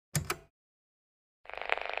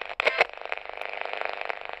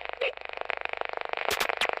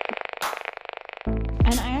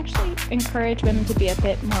encourage women to be a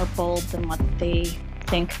bit more bold than what they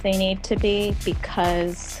think they need to be,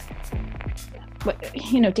 because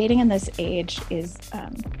dating in this age is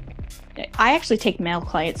I actually take male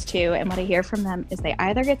clients too, and what I hear from them is they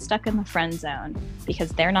either get stuck in the friend zone because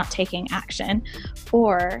they're not taking action,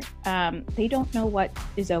 or they don't know what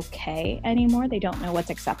is okay anymore. They don't know what's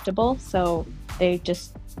acceptable, so they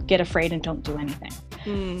just get afraid and don't do anything.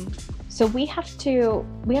 So we have to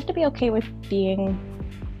be okay with being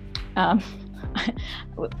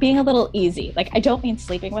being a little easy. Like, I don't mean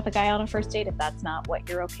sleeping with a guy on a first date if that's not what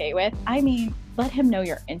you're okay with. I mean, let him know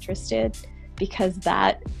you're interested, because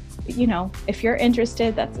that, if you're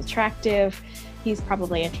interested, that's attractive. He's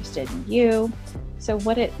probably interested in you. So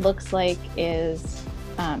what it looks like is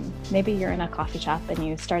maybe you're in a coffee shop and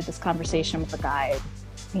you start this conversation with a guy,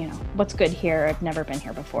 what's good here? I've never been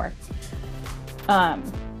here before.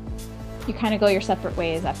 You kind of go your separate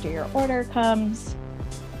ways after your order comes.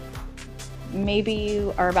 Maybe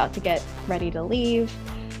you are about to get ready to leave.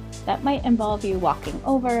 That might involve you walking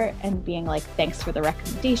over and being like, thanks for the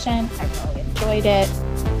recommendation. I really enjoyed it.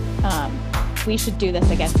 We should do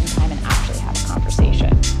this again sometime and actually have a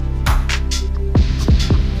conversation.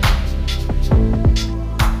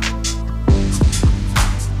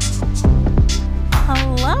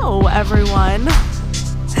 Hello, everyone.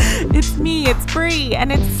 It's me, it's Bree,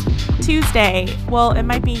 and it's Tuesday. Well, it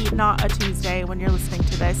might be not a Tuesday when you're listening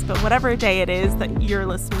to this, but whatever day it is that you're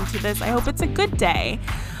listening to this, I hope it's a good day.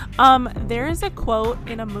 There is a quote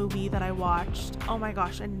in a movie that I watched. Oh my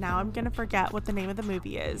gosh, and now I'm gonna forget what the name of the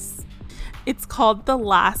movie is. It's called The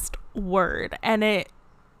Last Word, and it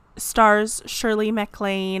stars Shirley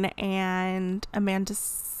MacLaine and Amanda,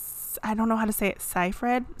 I don't know how to say it,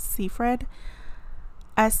 Seyfried,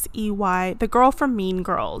 S-E-Y, the girl from Mean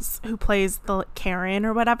Girls who plays the Karen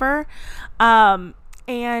or whatever.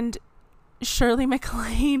 And Shirley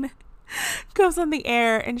MacLaine goes on the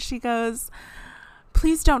air and she goes,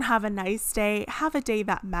 please don't have a nice day. Have a day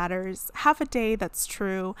that matters. Have a day that's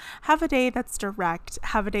true. Have a day that's direct.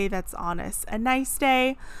 Have a day that's honest. A nice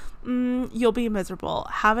day, you'll be miserable.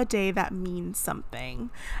 Have a day that means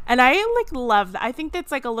something. And I love that. I think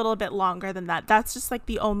that's a little bit longer than that. That's just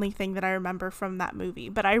the only thing that I remember from that movie.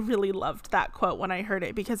 But I really loved that quote when I heard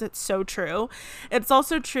it because it's so true. It's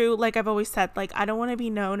also true, like I've always said, I don't want to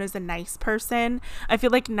be known as a nice person. I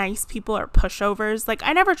feel like nice people are pushovers.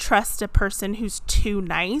 I never trust a person who's too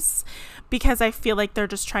nice because I feel like they're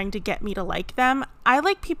just trying to get me to like them. I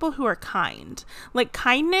like people who are kind.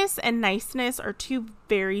 Kindness and niceness are two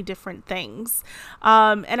very different things.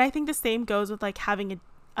 And I think the same goes with having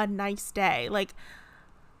a nice day.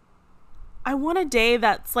 I want a day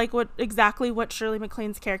that's exactly what Shirley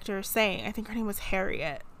MacLaine's character is saying. I think her name was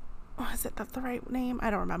Harriet. Oh, is it that the right name? I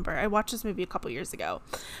don't remember. I watched this movie a couple years ago.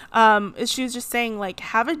 She was just saying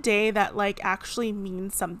have a day that actually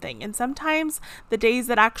means something. And sometimes the days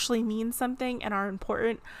that actually mean something and are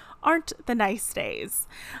important aren't the nice days.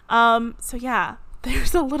 So yeah,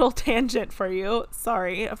 there's a little tangent for you.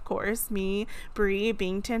 Sorry, of course, me, Bree,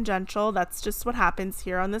 being tangential. That's just what happens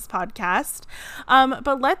here on this podcast.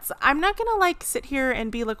 But I'm not gonna sit here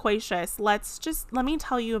and be loquacious. Let me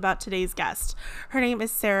tell you about today's guest. Her name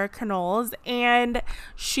is Sarah Knoles, and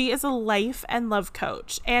she is a life and love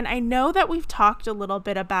coach. And I know that we've talked a little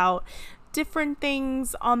bit about different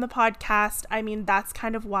things on the podcast. I mean, that's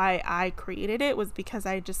kind of why I created it, was because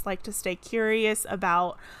I just like to stay curious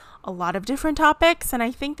about a lot of different topics. And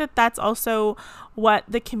I think that that's also what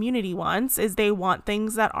the community wants, is they want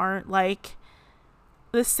things that aren't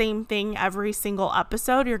the same thing every single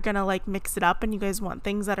episode. You're gonna mix it up, and you guys want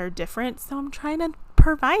things that are different. So I'm trying to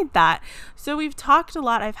provide that. So we've talked a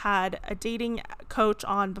lot. I've had a dating coach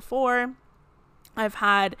on before. I've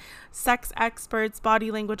had sex experts,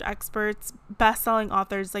 body language experts, best-selling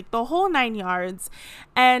authors, the whole 9 yards.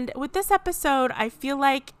 And with this episode, I feel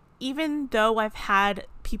like even though I've had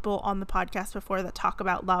people on the podcast before that talk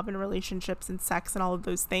about love and relationships and sex and all of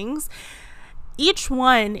those things, each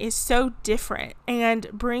one is so different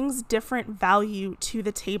and brings different value to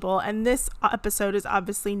the table. And this episode is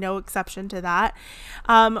obviously no exception to that.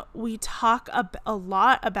 We talk a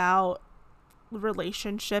lot about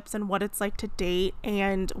relationships and what it's like to date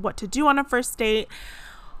and what to do on a first date.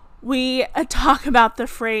 We talk about the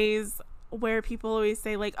phrase where people always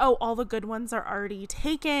say oh, all the good ones are already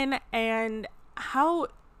taken, and how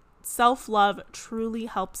self-love truly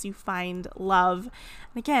helps you find love.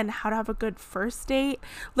 And again, how to have a good first date.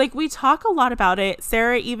 We talk a lot about it.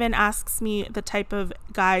 Sarah even asks me the type of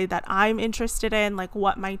guy that I'm interested in,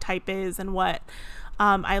 what my type is and what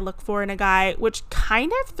I look for in a guy, which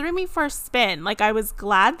kind of threw me for a spin. I was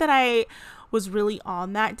glad that I was really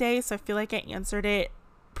on that day, so I feel like I answered it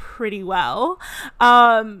pretty well.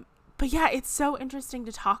 But yeah, it's so interesting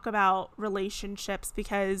to talk about relationships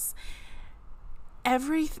because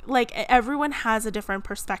everyone has a different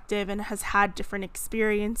perspective and has had different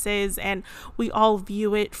experiences, and we all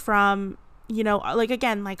view it from, like,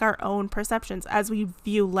 again, like our own perceptions as we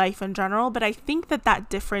view life in general. But I think that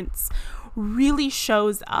difference really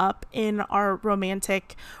shows up in our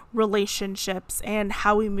romantic relationships and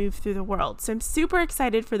how we move through the world. So I'm super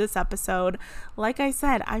excited for this episode. Like I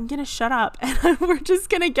said, I'm gonna shut up and we're just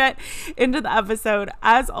gonna get into the episode.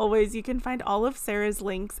 As always, you can find all of Sarah's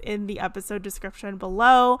links in the episode description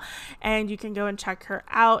below, and you can go and check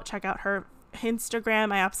out her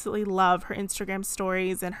Instagram. I absolutely love her Instagram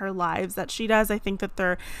stories and her lives that she does. I think that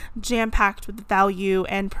they're jam-packed with value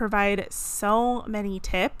and provide so many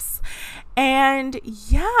tips. And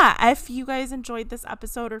yeah, if you guys enjoyed this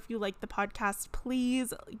episode or if you like the podcast,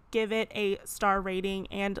 please give it a star rating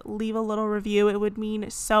and leave a little review. It would mean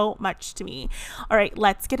so much to me. All right,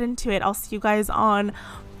 let's get into it. I'll see you guys on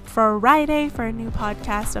Friday for a new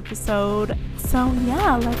podcast episode. So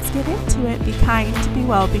yeah, let's get into it. Be kind, be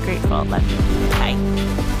well, be grateful. Love you. Bye.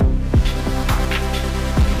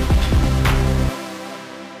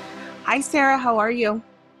 Hi, Sarah. How are you?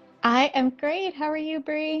 I am great. How are you,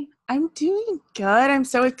 Brie? I'm doing good. I'm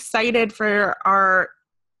so excited for our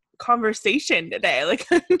conversation today. Like,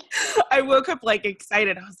 I woke up like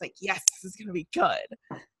excited. I was like, yes, this is gonna be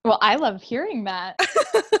good. Well, I love hearing that.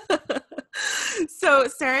 So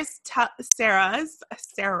Sarah,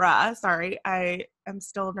 sorry, I am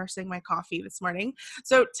still nursing my coffee this morning.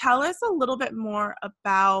 So tell us a little bit more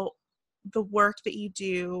about the work that you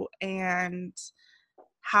do and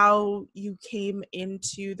how you came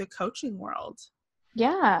into the coaching world.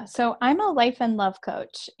 Yeah. So I'm a life and love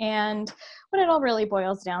coach. And what it all really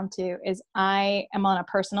boils down to is I am on a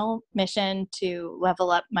personal mission to level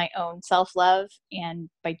up my own self-love. And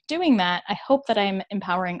by doing that, I hope that I'm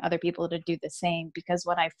empowering other people to do the same, because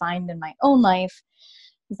what I find in my own life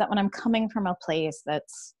is that when I'm coming from a place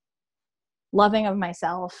that's loving of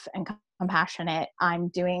myself and compassionate, I'm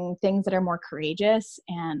doing things that are more courageous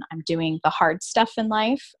and I'm doing the hard stuff in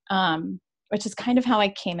life. Which is kind of how I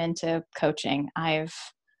came into coaching. I've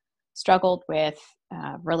struggled with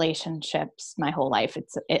relationships my whole life.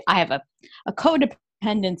 I have a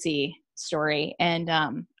codependency story, and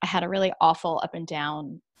I had a really awful up and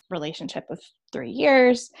down relationship of 3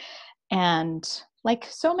 years. And like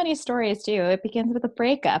so many stories do, it begins with a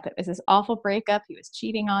breakup. It was this awful breakup. He was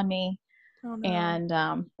cheating on me. Oh, no.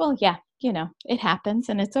 And well, yeah, it happens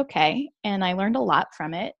and it's okay. And I learned a lot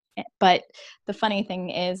from it. But the funny thing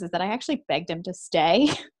is that I actually begged him to stay,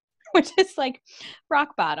 which is like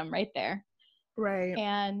rock bottom right there. Right.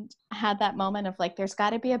 And I had that moment of like, there's got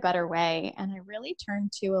to be a better way. And I really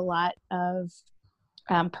turned to a lot of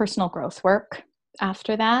personal growth work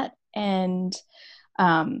after that. And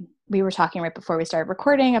we were talking right before we started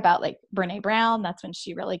recording about like Brene Brown. That's when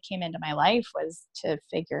she really came into my life, was to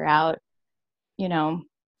figure out, to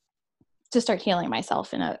start healing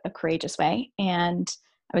myself in a courageous way. And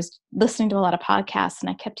I was listening to a lot of podcasts and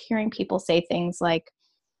I kept hearing people say things like,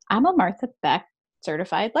 I'm a Martha Beck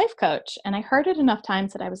certified life coach. And I heard it enough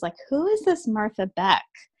times that I was like, who is this Martha Beck?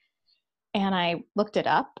 And I looked it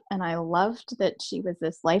up and I loved that she was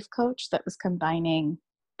this life coach that was combining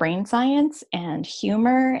brain science and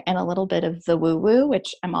humor and a little bit of the woo-woo,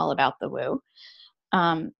 which I'm all about the woo.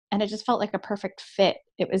 And it just felt like a perfect fit.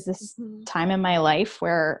 It was this time in my life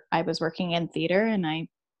where I was working in theater and I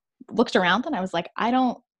looked around and I was like, I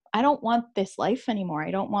don't want this life anymore.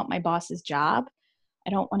 I don't want my boss's job.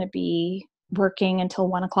 I don't want to be working until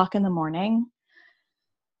 1:00 in the morning.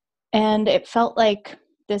 And it felt like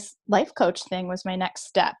this life coach thing was my next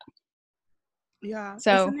step. Yeah.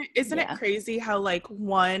 So isn't it crazy how like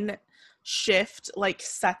one shift like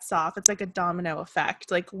sets off, it's like a domino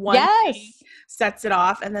effect, like one thing sets it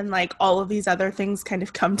off and then like all of these other things kind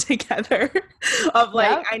of come together of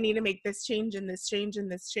like, I need to make this change and this change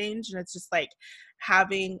and this change, and it's just like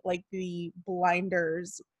having like the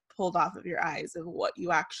blinders pulled off of your eyes of what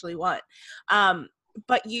you actually want.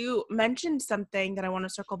 But you mentioned something that I want to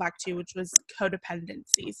circle back to, which was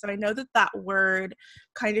codependency. So I know that word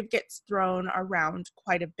kind of gets thrown around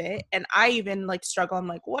quite a bit. And I even like struggle. I'm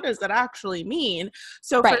like, what does that actually mean?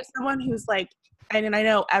 So for someone who's like, and I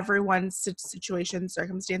know everyone's situation,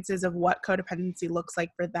 circumstances of what codependency looks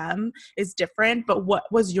like for them is different, but what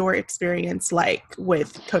was your experience like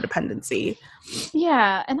with codependency?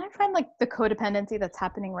 Yeah. And I find like the codependency that's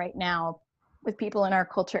happening right now with people in our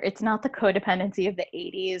culture, it's not the codependency of the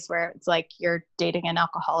 80s where it's like you're dating an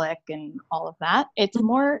alcoholic and all of that. It's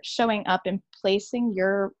more showing up and placing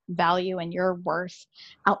your value and your worth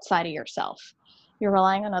outside of yourself. You're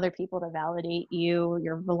relying on other people to validate you.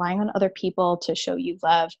 You're relying on other people to show you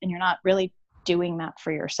love, and you're not really doing that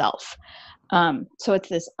for yourself. So it's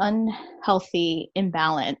this unhealthy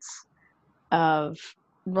imbalance of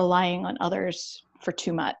relying on others for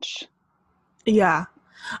too much. Yeah.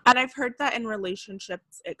 And I've heard that in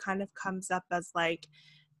relationships, it kind of comes up as like,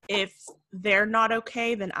 if they're not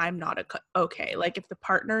okay, then I'm not okay. Like if the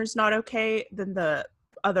partner's not okay, then the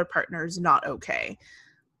other partner's not okay.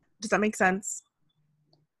 Does that make sense?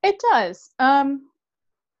 It does. I'm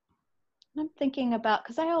thinking about,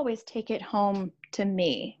 because I always take it home to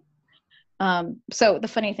me. So the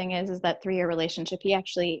funny thing is that 3-year relationship, he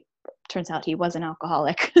actually, turns out he was an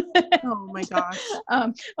alcoholic. Oh my gosh.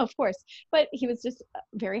 Of course, but he was just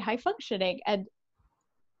very high functioning, and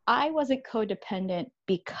I wasn't codependent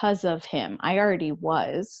because of him. I already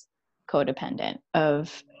was codependent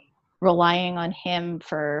of relying on him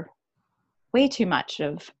for way too much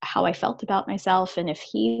of how I felt about myself. And if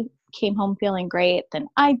he came home feeling great, then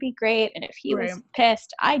I'd be great. And if he Right. was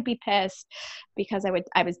pissed, I'd be pissed, because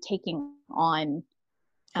I was taking on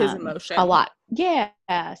His emotion. a lot. Yeah.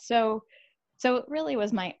 So it really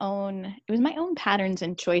was my own patterns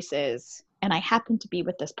and choices. And I happened to be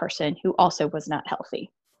with this person who also was not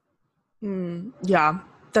healthy. Yeah.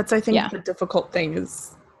 That's, I think, Yeah. the difficult thing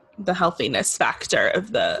is the healthiness factor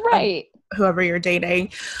of Right. whoever you're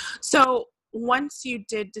dating. So once you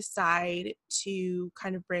did decide to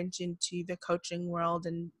kind of branch into the coaching world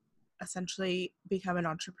and essentially become an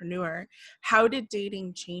entrepreneur, how did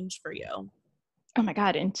dating change for you? Oh my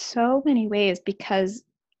God, in so many ways, because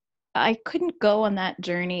I couldn't go on that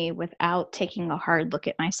journey without taking a hard look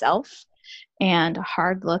at myself and a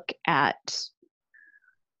hard look at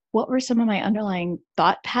what were some of my underlying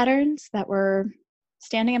thought patterns that were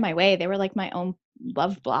standing in my way. They were like my own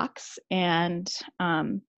love blocks. And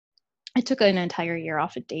I took an entire year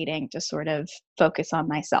off of dating to sort of focus on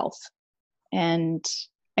myself. And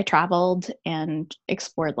I traveled and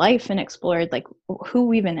explored life and explored, like,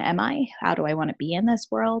 who even am I? How do I want to be in this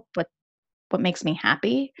world? What makes me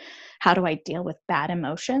happy? How do I deal with bad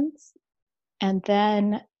emotions? And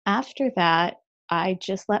then after that, I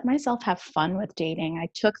just let myself have fun with dating. I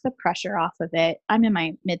took the pressure off of it. I'm in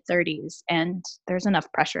my mid 30s, and there's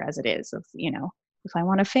enough pressure as it is of, if I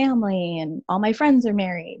want a family and all my friends are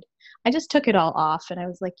married. I just took it all off, and I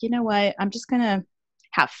was like, you know what? I'm just going to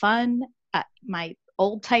have fun. My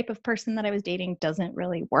old type of person that I was dating doesn't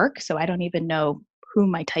really work. So I don't even know who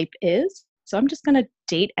my type is. So I'm just going to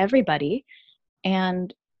date everybody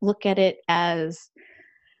and look at it as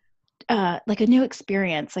like a new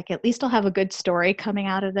experience. Like, at least I'll have a good story coming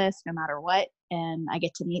out of this no matter what. And I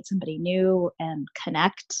get to meet somebody new and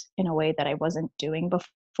connect in a way that I wasn't doing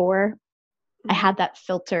before. I had that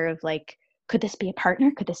filter of like, could this be a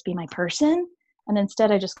partner? Could this be my person? And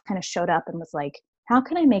instead I just kind of showed up and was like, how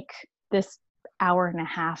can I make this hour and a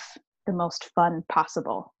half the most fun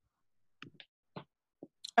possible?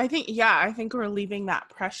 I think relieving that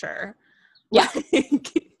pressure, Yeah.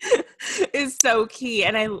 is so key.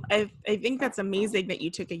 And I think that's amazing that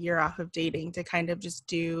you took a year off of dating to kind of just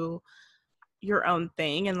do your own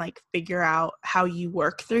thing and like figure out how you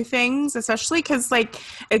work through things, especially because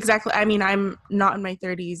exactly, I mean, I'm not in my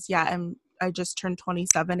 30s yet, and I just turned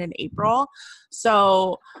 27 in April.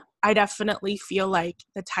 So I definitely feel like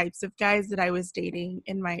the types of guys that I was dating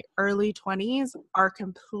in my early 20s are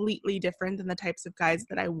completely different than the types of guys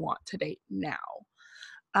that I want to date now.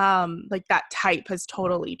 Like that type has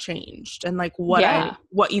totally changed, and like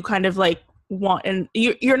what you kind of like want, and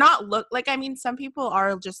you're not some people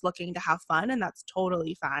are just looking to have fun, and that's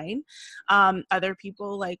totally fine. Other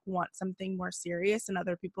people like want something more serious, and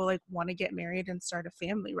other people like want to get married and start a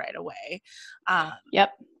family right away.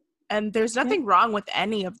 Yep. And there's nothing wrong with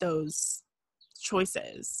any of those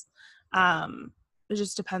choices. It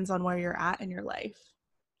just depends on where you're at in your life.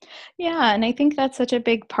 Yeah, and I think that's such a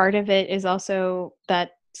big part of it is also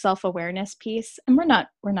that self-awareness piece. And we're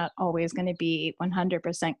not always going to be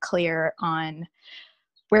 100% clear on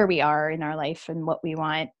where we are in our life and what we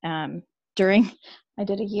want. I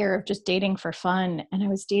did a year of just dating for fun, and I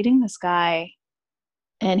was dating this guy,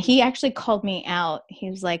 and he actually called me out. He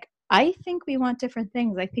was like, I think we want different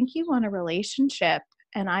things. I think you want a relationship,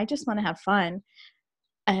 and I just want to have fun.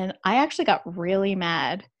 And I actually got really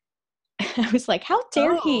mad. I was like, how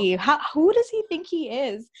dare he? Who does he think he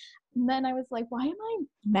is? And then I was like, why am I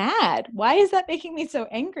mad? Why is that making me so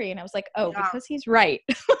angry? And I was like, because he's right.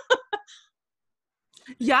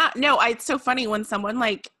 Yeah, no, it's so funny when someone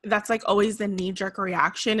that's like always the knee-jerk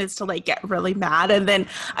reaction is to like get really mad. And then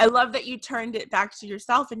I love that you turned it back to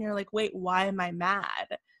yourself and you're like, wait, why am I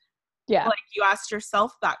mad? Yeah. Like, you asked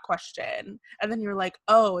yourself that question, and then you're like,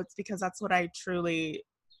 oh, it's because that's what I truly,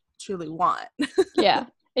 truly want. Yeah.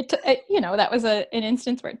 That was an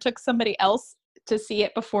instance where it took somebody else to see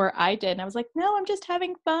it before I did. And I was like, no, I'm just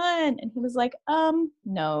having fun. And he was like,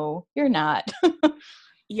 no, you're not.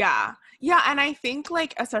 Yeah. Yeah. And I think,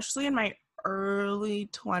 like, especially in my early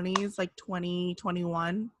 20s, like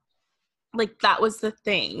 2021, like, that was the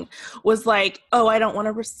thing, was like, oh, I don't want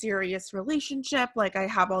a serious relationship. Like, I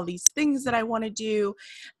have all these things that I want to do.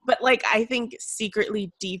 But, like, I think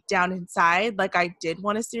secretly deep down inside, like, I did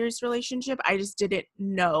want a serious relationship. I just didn't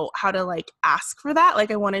know how to, like, ask for that.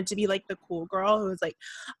 Like, I wanted to be, like, the cool girl who was like,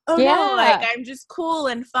 oh, no, like, Yeah. I'm just cool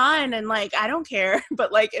and fun and, like, I don't care.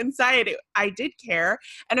 But, like, inside, I did care.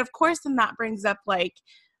 And, of course, then that brings up, like,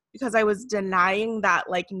 because I was denying that,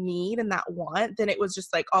 like, need and that want, then it was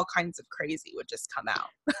just, like, all kinds of crazy would just come out.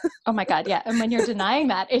 Oh my God. Yeah. And when you're denying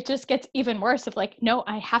that, it just gets even worse of like, no,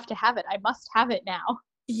 I have to have it. I must have it now.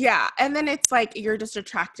 Yeah. And then it's like you're just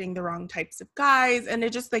attracting the wrong types of guys. And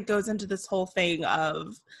it just, like, goes into this whole thing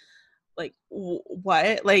of, like,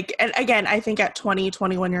 what? Like, and again, I think at 20,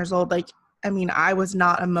 21 years old, like, I mean, I was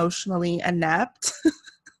not emotionally inept.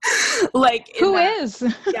 Like, Who is?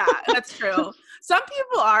 yeah, that's true. Some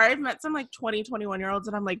people are. I've met some, like, 20, 21-year-olds,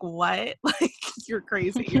 and I'm like, what? Like, you're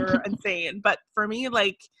crazy. You're insane. But for me,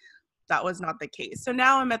 like, that was not the case. So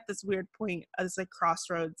now I'm at this weird point, this, like,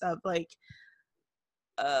 crossroads of, like,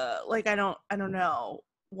 I don't know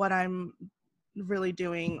what I'm really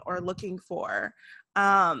doing or looking for.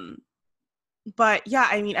 But yeah,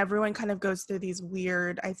 I mean, everyone kind of goes through these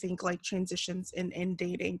weird, I think, like, transitions in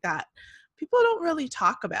dating that people don't really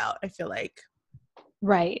talk about, I feel like.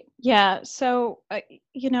 Right. Yeah. So, I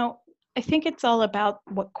think it's all about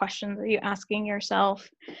what questions are you asking yourself.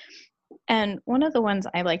 And one of the ones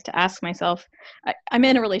I like to ask myself, I'm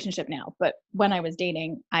in a relationship now, but when I was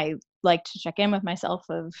dating, I like to check in with myself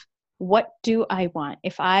of what do I want?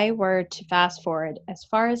 If I were to fast forward as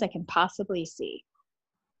far as I can possibly see,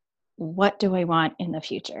 what do I want in the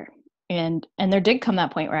future? And there did come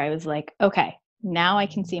that point where I was like, okay, now I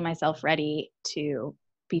can see myself ready to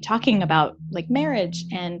be talking about like marriage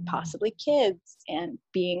and possibly kids and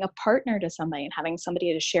being a partner to somebody and having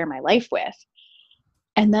somebody to share my life with.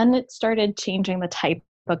 And then it started changing the type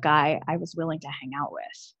of guy I was willing to hang out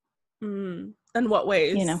with. In what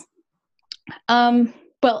You know, ways?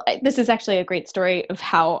 well, this is actually a great story of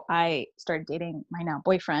how I started dating my now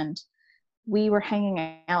boyfriend. We were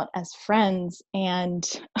hanging out as friends, and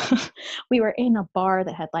we were in a bar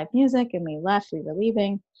that had live music, and we left. We were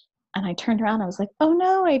leaving, and I turned around. I was like, "Oh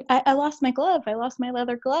no, I lost my glove. I lost my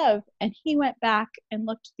leather glove." And he went back and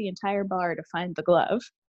looked the entire bar to find the glove.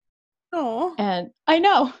 Oh, And I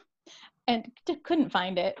know, and couldn't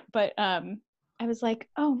find it, but I was like,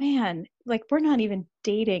 oh man, like we're not even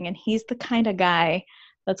dating, and he's the kind of guy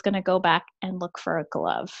that's going to go back and look for a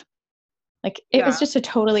glove. Like it was yeah. just a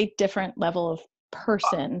totally different level of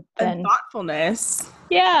person And than. thoughtfulness.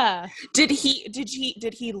 Yeah. Did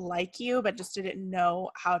he like you but just didn't know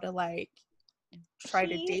how to, like, try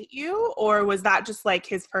to he date you, or was that just, like,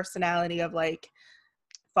 his personality of, like,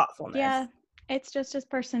 thoughtfulness? yeah, it's just his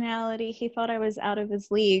personality. He thought I was out of his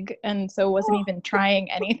league, and so wasn't even trying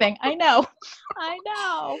anything. I know. I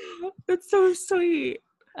know. That's so sweet.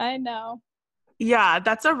 I know. Yeah,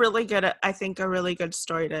 that's a really good, I think, a really good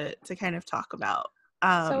story to kind of talk about.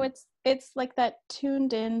 So it's like that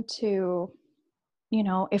tuned into,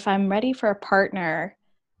 if I'm ready for a partner,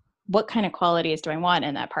 what kind of qualities do I want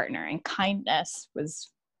in that partner? And kindness was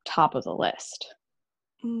top of the list.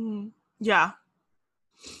 Yeah.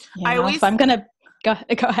 I If always I'm gonna go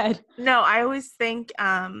ahead. No, I always think,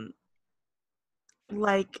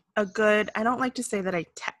 like, a good, I don't like to say that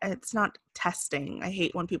it's not testing. I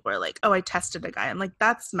hate when people are like, oh, I tested a guy. I'm like,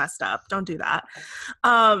 that's messed up. Don't do that.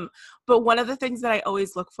 But one of the things that I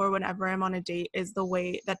always look for whenever I'm on a date is the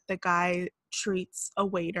way that the guy treats a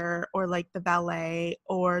waiter or, like, the valet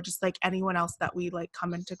or just, like, anyone else that we, like,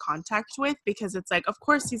 come into contact with, because it's like, of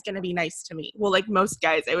course he's going to be nice to me. Well, like most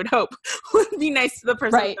guys, I would hope would be nice to the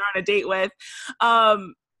person Right. they're on a date with.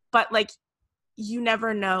 But, like, you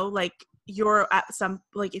never know, like, you're at some,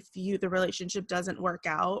 like, if the relationship doesn't work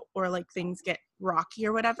out or, like, things get rocky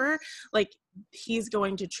or whatever, like, he's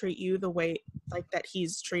going to treat you the way, like, that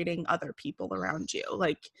he's treating other people around you,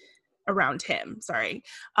 like, around him, sorry.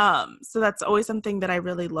 So that's always something that I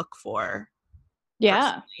really look for.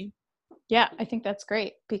 Yeah. Personally. Yeah, I think that's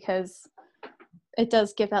great because it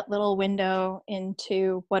does give that little window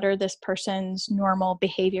into what are this person's normal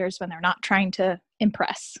behaviors when they're not trying to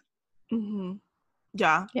impress. Mm-hmm.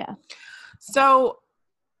 Yeah. Yeah. So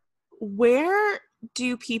where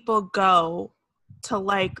do people go to,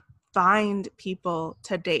 like, find people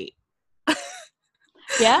to date?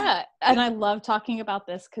 Yeah. And I love talking about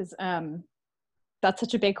this because that's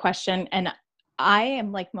such a big question. And I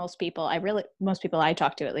am like most people, most people I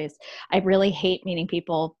talk to at least, I really hate meeting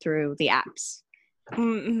people through the apps.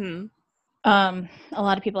 Mm-hmm. A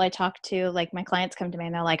lot of people I talk to, like my clients come to me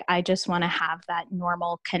and they're like, I just want to have that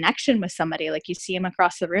normal connection with somebody. Like you see them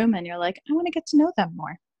across the room and you're like, I want to get to know them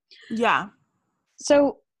more. Yeah.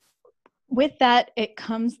 So with that, it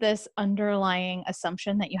comes this underlying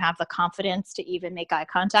assumption that you have the confidence to even make eye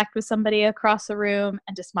contact with somebody across the room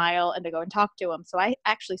and to smile and to go and talk to them. So I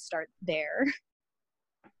actually start there.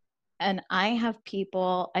 And I have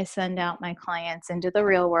people, I send out my clients into the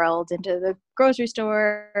real world, into the grocery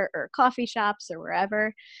store or coffee shops or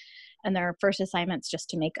wherever. And their first assignment's just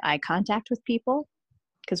to make eye contact with people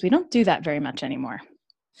because we don't do that very much anymore.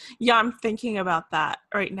 Yeah, I'm thinking about that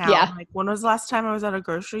right now. Yeah. Like, when was the last time I was at a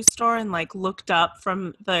grocery store and like looked up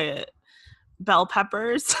from the bell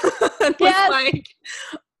peppers and was Yes. like,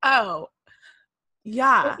 oh, Or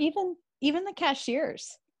yeah. even the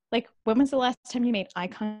cashiers. Like, when was the last time you made eye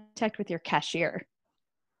contact with your cashier?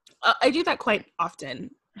 I do that quite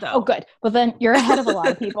often, though. Oh, good. Well, then you're ahead of a lot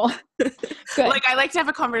of people. Good. Like, I like to have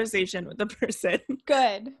a conversation with the person.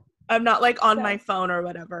 Good. I'm not like on my phone or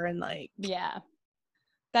whatever and like. Yeah.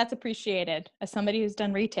 That's appreciated. As somebody who's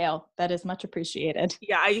done retail, that is much appreciated.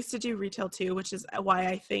 Yeah, I used to do retail too, which is why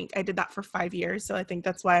I think I did that for 5 years. So I think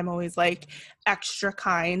that's why I'm always like extra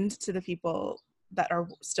kind to the people that are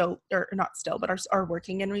still, or not still, but are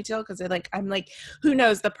working in retail, because I'm like, who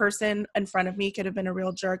knows, the person in front of me could have been a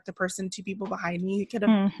real jerk, the person 2 people behind me could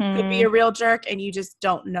be a real jerk, and you just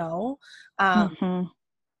don't know.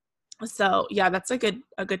 So yeah, that's a good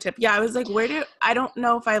tip. Yeah, I was like, I don't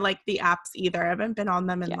know if I like the apps either. I haven't been on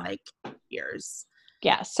them in like years.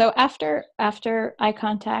 Yeah. So after eye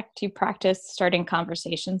contact, you practice starting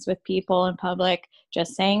conversations with people in public,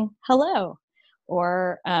 just saying hello.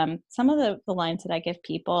 Or some of the lines that I give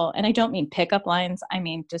people, and I don't mean pickup lines, I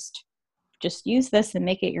mean just use this and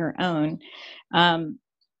make it your own.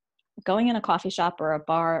 Going in a coffee shop or a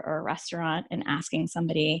bar or a restaurant and asking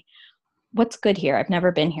somebody, what's good here? I've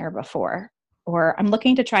never been here before. Or I'm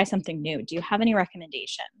looking to try something new. Do you have any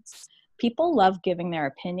recommendations? People love giving their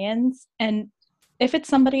opinions. And if it's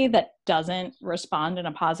somebody that doesn't respond in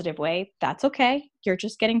a positive way, that's okay. You're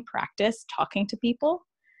just getting practice talking to people.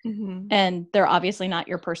 Mm-hmm. And they're obviously not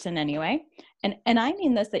your person anyway. And I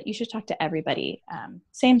mean this, that you should talk to everybody,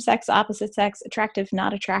 same sex, opposite sex, attractive,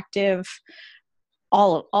 not attractive,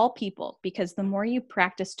 all people, because the more you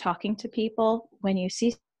practice talking to people, when you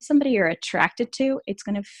see somebody you're attracted to, it's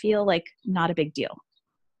going to feel like not a big deal.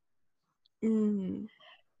 Mm.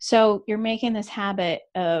 So you're making this habit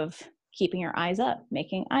of keeping your eyes up,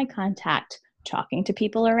 making eye contact, talking to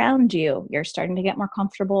people around you. You're starting to get more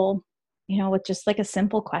comfortable, with just like a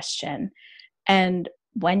simple question. And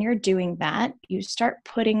when you're doing that, you start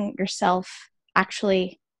putting yourself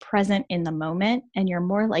actually present in the moment, and you're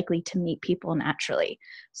more likely to meet people naturally.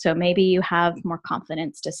 So maybe you have more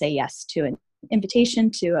confidence to say yes to an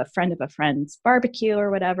invitation to a friend of a friend's barbecue or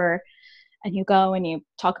whatever, and you go and you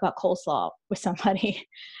talk about coleslaw with somebody,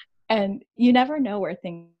 and you never know where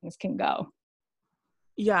things can go.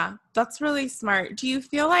 Yeah, that's really smart. Do you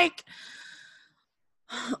feel like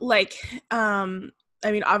I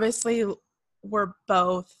mean, obviously we're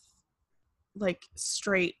both like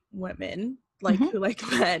straight women, like who like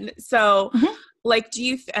men. So like, do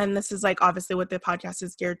you, and this is like obviously what the podcast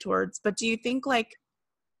is geared towards, but do you think like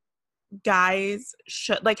guys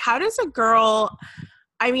should, like, how does a girl,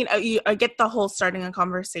 I mean, I get the whole starting a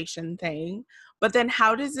conversation thing, but then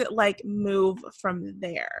how does it like move from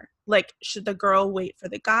there? Like, should the girl wait for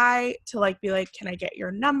the guy to like be like, can I get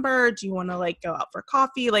your number? Do you want to like go out for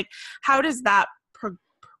coffee? Like, how does that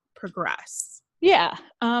progress? Yeah.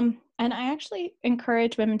 And I actually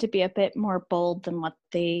encourage women to be a bit more bold than what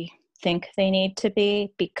they think they need to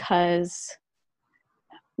be, because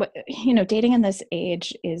dating in this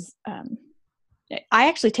age is, I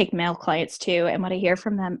actually take male clients too, and what I hear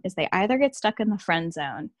from them is they either get stuck in the friend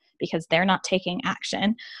zone because they're not taking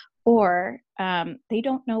action, or they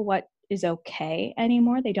don't know what is okay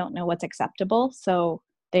anymore. They don't know what's acceptable, so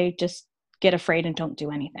they just get afraid and don't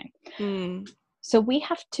do anything. So we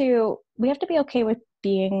have to be okay with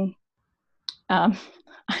being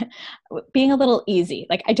being a little easy.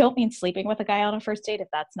 Like, I don't mean sleeping with a guy on a first date if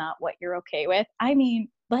that's not what you're okay with. I mean,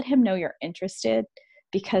 let him know you're interested,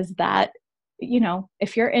 because that,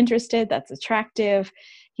 if you're interested, that's attractive.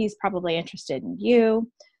 He's probably interested in you.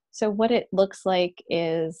 So what it looks like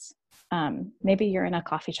is maybe you're in a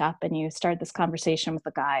coffee shop and you start this conversation with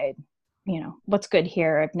a guy, what's good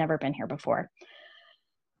here? I've never been here before.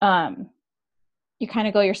 Um, you kind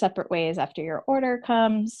of go your separate ways after your order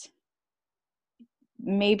comes.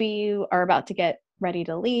 Maybe you are about to get ready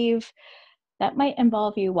to leave. That might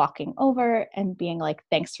involve you walking over and being like,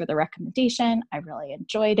 thanks for the recommendation. I really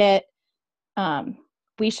enjoyed it. Um,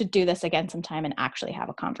 we should do this again sometime and actually have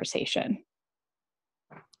a conversation.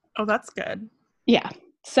 Oh, that's good. Yeah.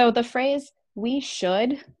 So the phrase we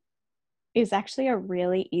should is actually a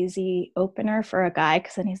really easy opener for a guy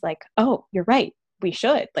because then he's like, oh, you're right. We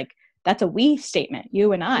should. Like, that's a we statement,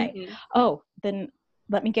 you and I. Mm-hmm. Oh, then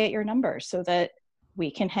let me get your number so that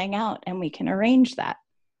we can hang out and we can arrange that.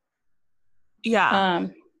 Yeah.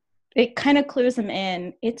 It kind of clues him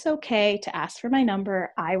in. It's okay to ask for my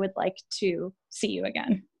number. I would like to see you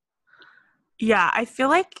again. Yeah. I feel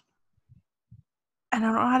like, I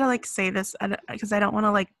don't know how to like say this because I don't want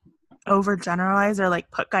to like overgeneralize or like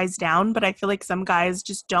put guys down, but I feel like some guys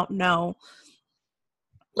just don't know.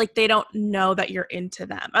 Like they don't know that you're into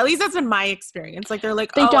them. At least that's been my experience. Like they're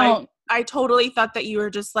like, They oh, don't. I totally thought that you were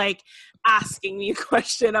just like asking me a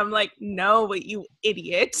question. I'm like, no, but you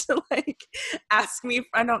idiot. Like ask me.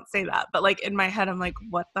 I don't say that, but like in my head, I'm like,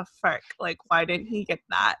 what the frick? Like, why didn't he get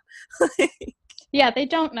that? Yeah, they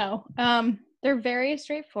don't know. They're very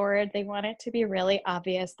straightforward. They want it to be really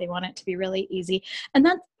obvious. They want it to be really easy. And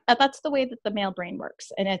that's the way that the male brain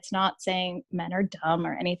works. And it's not saying men are dumb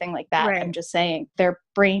or anything like that. Right. I'm just saying their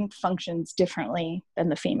brain functions differently than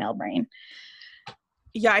the female brain.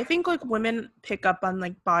 Yeah, I think like women pick up on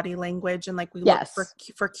like body language and like we look Yes.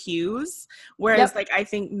 for cues, whereas like I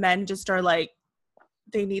think men just are like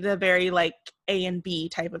they need a very like A and B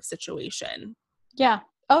type of situation. Yeah.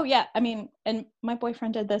 Oh, yeah. I mean, and my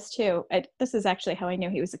boyfriend did this too. This is actually how I knew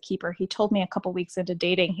he was a keeper. He told me a couple weeks into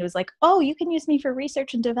dating, he was like, oh, you can use me for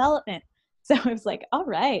research and development. So I was like, all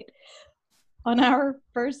right. On our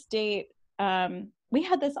first date, we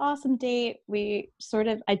had this awesome date. I sort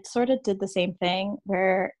of did the same thing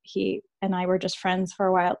where he and I were just friends for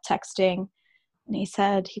a while texting. And he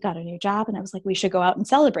said he got a new job. And I was like, we should go out and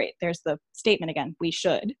celebrate. There's the statement again, we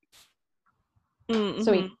should. Mm-hmm.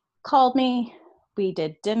 So he called me. We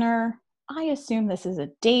did dinner. I assume this is a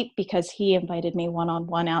date because he invited me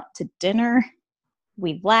one-on-one out to dinner.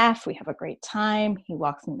 We laugh. We have a great time. He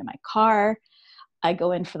walks into my car. I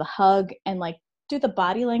go in for the hug and like do the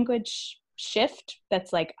body language shift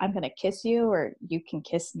that's like, I'm going to kiss you or you can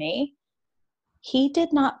kiss me. He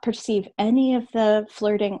did not perceive any of the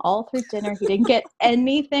flirting all through dinner. He didn't get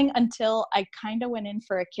anything until I kind of went in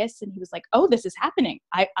for a kiss and he was like, oh, this is happening.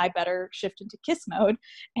 I better shift into kiss mode.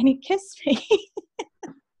 And he kissed me.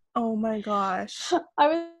 Oh my gosh.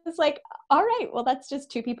 I was like, all right, well, that's just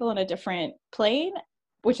two people on a different plane,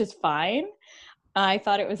 which is fine. I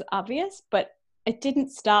thought it was obvious, but it didn't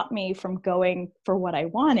stop me from going for what I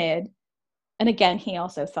wanted. And again, he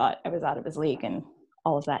also thought I was out of his league and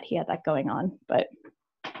all of that. He had that going on. But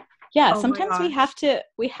yeah, sometimes we have to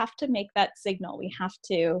make that signal. We have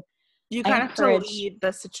to. You kind of have to lead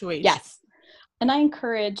the situation. Yes. And I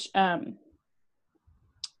encourage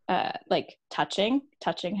like touching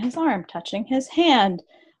his arm, touching his hand,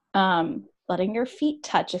 letting your feet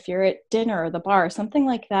touch if you're at dinner or the bar, something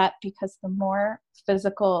like that, because the more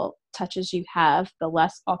physical touches you have, the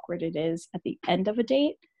less awkward it is at the end of a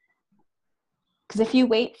date. Because if you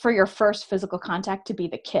wait for your first physical contact to be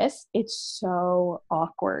the kiss, it's so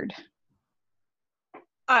awkward.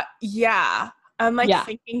 Yeah. I'm like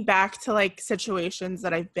thinking back to like situations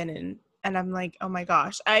that I've been in and I'm like, oh my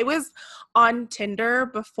gosh. I was on Tinder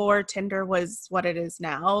before Tinder was what it is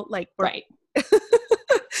now. Like, right.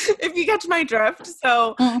 If you catch my drift.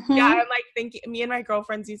 So yeah, I'm like thinking, me and my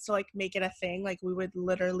girlfriends used to like make it a thing. Like we would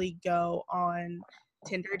literally go on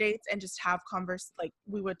Tinder dates and just have like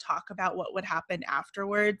we would talk about what would happen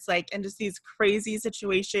afterwards, like, and just these crazy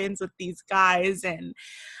situations with these guys and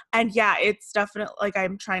yeah, it's definitely like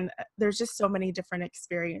there's just so many different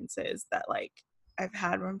experiences that like I've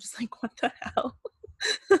had where I'm just like, what the hell?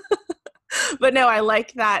 But no, I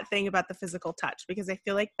like that thing about the physical touch because I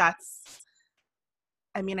feel like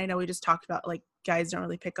I mean, I know we just talked about like guys don't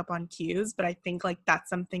really pick up on cues, but I think like that's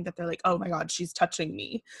something that they're like, oh my God, she's touching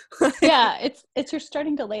me. Yeah, it's you're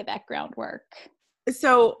starting to lay that groundwork.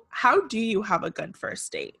 So how do you have a good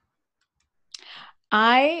first date?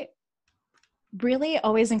 I really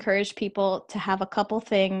always encourage people to have a couple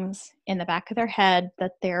things in the back of their head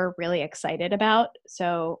that they're really excited about.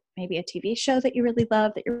 So maybe a TV show that you really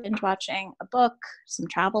love that you're binge watching, a book, some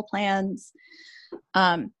travel plans.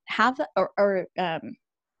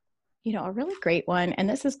 You know, a really great one, and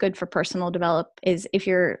this is good for personal develop, is if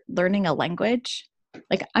you're learning a language.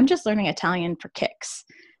 Like I'm just learning Italian for kicks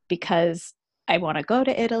because I want to go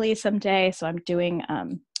to Italy someday. So I'm doing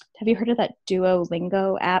Have you heard of that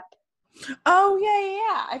Duolingo app? Oh,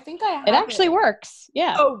 yeah. I think I It have it. actually works.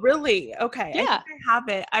 Yeah. Oh, really? Okay. I Yeah. think I have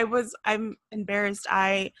it. I'm embarrassed.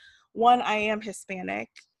 I am Hispanic.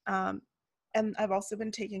 Um, and I've also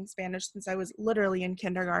been taking Spanish since I was literally in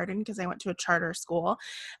kindergarten because I went to a charter school,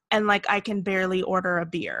 and like I can barely order a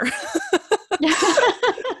beer.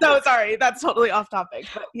 So sorry, that's totally off topic,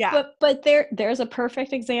 but yeah. But there's a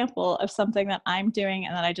perfect example of something that I'm doing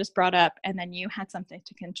and that I just brought up, and then you had something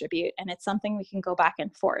to contribute, and it's something we can go back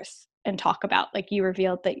and forth and talk about. Like you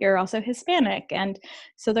revealed that you're also Hispanic, and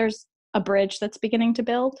so there's a bridge that's beginning to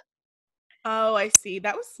build. Oh, I see.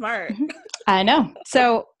 That was smart. I know.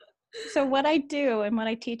 So what I do and what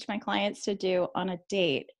I teach my clients to do on a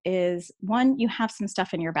date is, one, you have some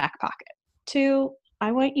stuff in your back pocket. Two,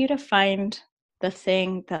 I want you to find the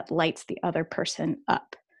thing that lights the other person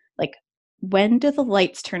up. Like, when do the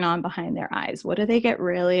lights turn on behind their eyes? What do they get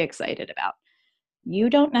really excited about? You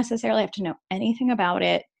don't necessarily have to know anything about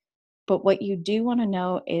it, but what you do want to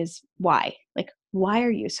know is why. Like, why are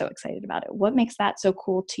you so excited about it? What makes that so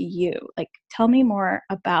cool to you? Like, tell me more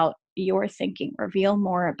about your thinking, reveal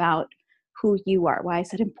more about who you are. Why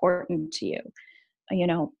is it important to you?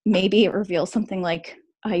 Maybe it reveals something like,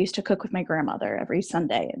 I used to cook with my grandmother every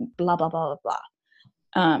Sunday and blah, blah, blah, blah,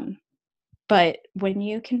 blah. But when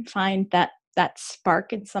you can find that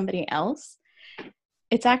spark in somebody else,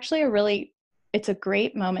 it's actually it's a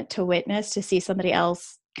great moment to witness, to see somebody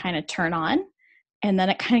else kind of turn on. And then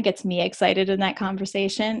it kind of gets me excited in that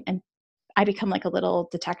conversation. And I become like a little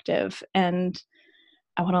detective, and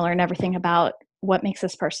I want to learn everything about what makes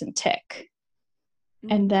this person tick.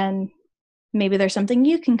 Mm-hmm. And then maybe there's something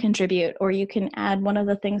you can contribute, or you can add one of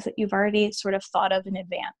the things that you've already sort of thought of in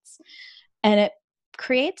advance. And it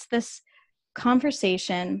creates this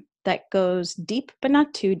conversation that goes deep, but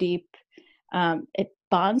not too deep. It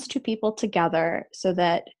bonds two people together so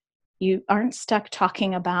that you aren't stuck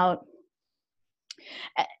talking about,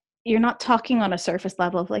 you're not talking on a surface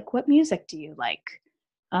level of like, what music do you like?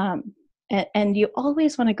 And you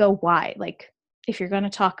always want to go why. Like, if you're going to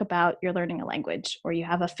talk about you're learning a language or you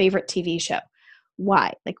have a favorite TV show,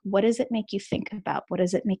 why? Like, what does it make you think about? What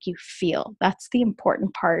does it make you feel? That's the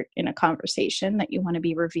important part in a conversation that you want to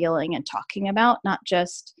be revealing and talking about, not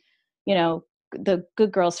just, the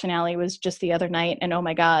Good Girls finale was just the other night, and oh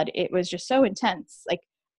my God, it was just so intense. Like,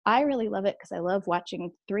 I really love it because I love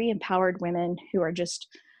watching three empowered women who are just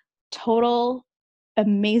total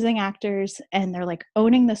amazing actors, and they're like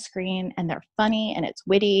owning the screen, and they're funny and it's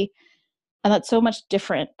witty. And that's so much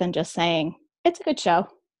different than just saying, it's a good show.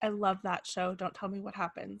 I love that show. Don't tell me what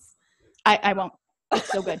happens. I won't. It's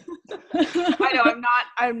so good. I know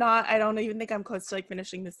I'm not, I don't even think I'm close to like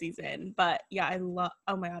finishing the season, but yeah,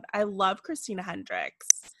 oh my God, I love Christina Hendricks.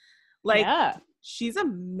 Like, yeah. She's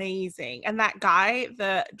amazing. And that guy,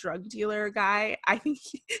 the drug dealer guy, I think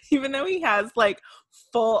even though he has like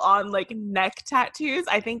full on like neck tattoos,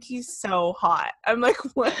 I think he's so hot. I'm like,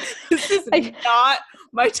 what? This is not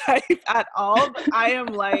my type at all. But I am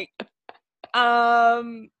like,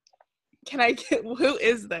 can I get, who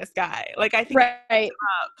is this guy? Like, I think right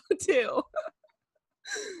up too.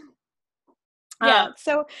 Yeah.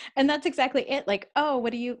 So, and that's exactly it. Like, oh,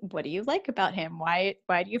 what do you like about him? Why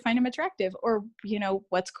do you find him attractive? Or,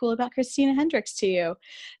 what's cool about Christina Hendricks to you?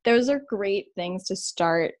 Those are great things to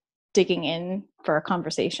start digging in for a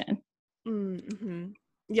conversation. Mm-hmm.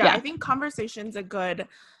 Yeah, I think conversation's a good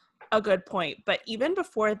point. But even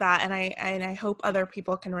before that, and I hope other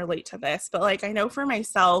people can relate to this, but like, I know for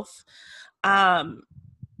myself, I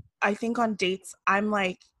think on dates, I'm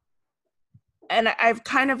like, and I've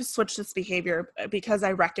kind of switched this behavior because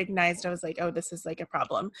I recognized, I was like, oh, this is like a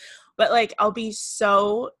problem. But like, I'll be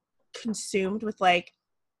so consumed with like,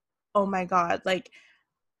 oh my God, like,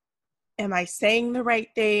 am I saying the right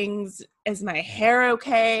things? Is my hair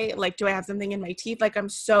okay? Like, do I have something in my teeth? Like, I'm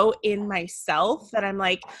so in myself that I'm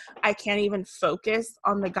like, I can't even focus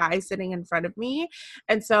on the guy sitting in front of me.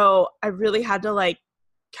 And so I really had to like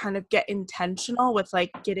kind of get intentional with like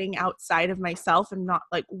getting outside of myself and not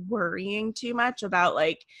like worrying too much about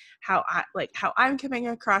like how I'm coming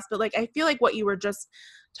across. But like, I feel like what you were just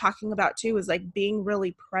talking about too is like being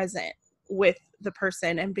really present with the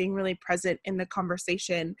person and being really present in the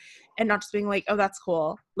conversation and not just being like, oh, that's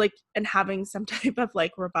cool. Like, and having some type of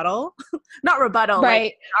like rebuttal, not rebuttal, right.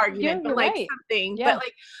 like argument, but like something. Yeah. But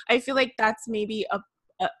like, I feel like that's maybe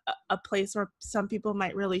a place where some people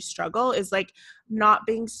might really struggle, is like not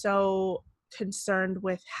being so concerned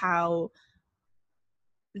with how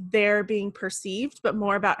they're being perceived, but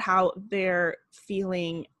more about how they're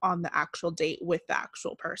feeling on the actual date with the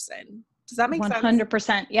actual person. Does that make 100%. sense?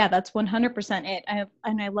 100%. Yeah, that's 100% it.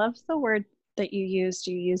 I love the word that you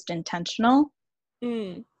used intentional.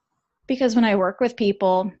 Mm. Because when I work with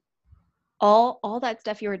people, all that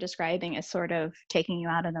stuff you were describing is sort of taking you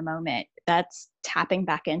out of the moment. That's tapping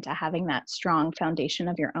back into having that strong foundation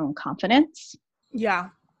of your own confidence. Yeah.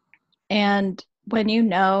 And when you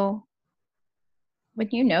know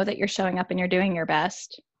that you're showing up and you're doing your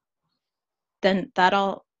best, then that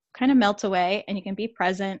all kind of melts away, and you can be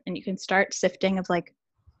present, and you can start sifting of like,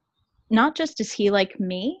 not just does he like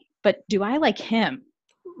me, but do I like him?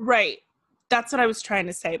 Right. That's what I was trying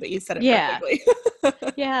to say, but you said it Yeah.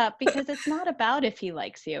 perfectly. Yeah, because it's not about if he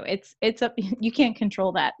likes you. You can't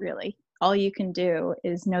control that really. All you can do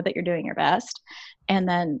is know that you're doing your best. And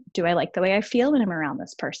then, do I like the way I feel when I'm around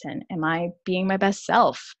this person? Am I being my best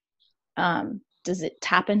self? Does it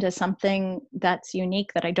tap into something that's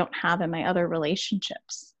unique that I don't have in my other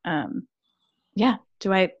relationships? Yeah.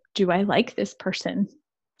 Do I like this person?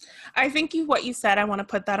 I think what you said, I want to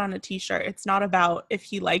put that on a t-shirt. It's not about if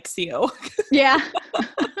he likes you. Yeah.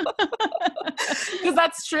 Because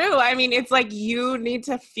that's true. I mean, it's like you need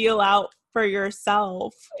to feel out for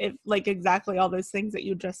yourself, if like exactly all those things that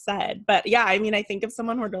you just said. But yeah, I mean, I think if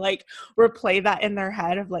someone were to like replay that in their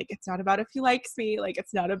head of like, it's not about if he likes me, like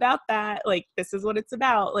it's not about that, like this is what it's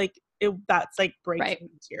about, like that's like breaking Right.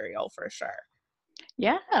 material for sure.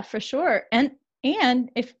 Yeah, for sure. And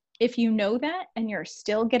if you know that and you're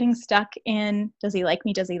still getting stuck in, does he like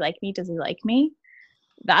me? Does he like me? Does he like me?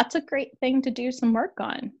 That's a great thing to do some work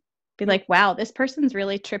on. Be like, wow, this person's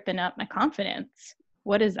really tripping up my confidence.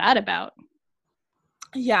 What is that about?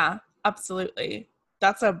 Yeah, absolutely.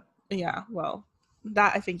 Well,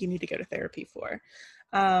 that I think you need to go to therapy for.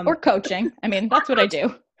 Or coaching. I mean, that's what I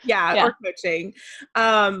do. Yeah, or coaching.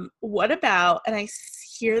 What about, and I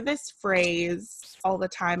hear this phrase all the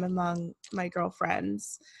time among my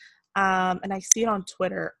girlfriends, and I see it on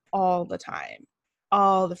Twitter all the time,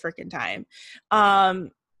 all the freaking time.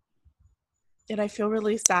 And I feel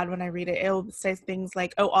really sad when I read it. It'll say things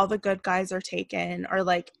like, oh, all the good guys are taken, or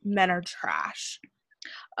like men are trash.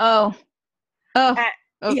 Oh,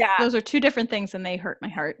 And, yeah. Those are two different things and they hurt my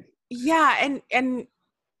heart. Yeah. And,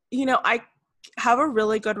 you know, I have a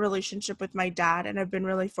really good relationship with my dad, and I've been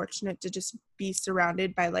really fortunate to just be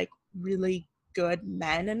surrounded by like really good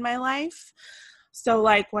men in my life. So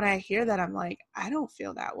like when I hear that, I'm like, I don't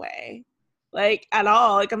feel that way, like at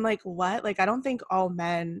all. Like I'm like, what? Like I don't think all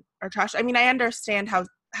men are trash. I mean, I understand how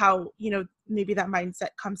you know, maybe that mindset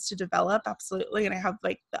comes to develop, absolutely, and I have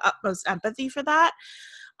like the utmost empathy for that.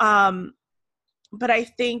 But I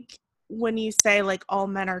think when you say like all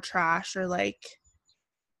men are trash, or like,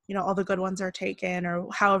 you know, all the good ones are taken, or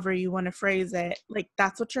however you want to phrase it, like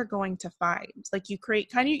that's what you're going to find. Like you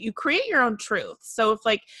create your own truth. So if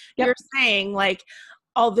like you're saying like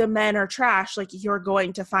all the men are trash, like you're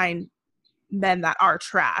going to find men that are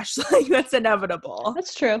trash. Like that's inevitable.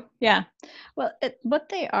 That's true. Yeah. Well,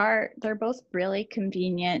 they're both really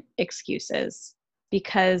convenient excuses,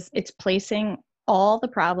 because it's placing all the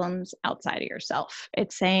problems outside of yourself.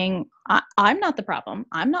 It's saying, I'm not the problem.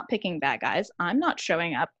 I'm not picking bad guys. I'm not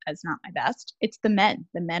showing up as not my best. It's the men.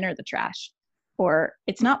 The men are the trash. Or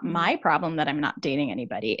it's not my problem that I'm not dating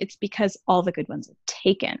anybody. It's because all the good ones are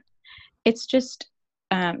taken. It's just,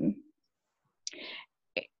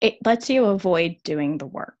 it lets you avoid doing the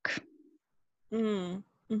work.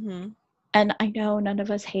 Mm-hmm. And I know none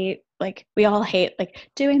of us hate, like, we all hate, like,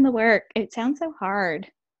 doing the work. It sounds so hard.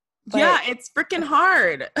 Yeah, it's freaking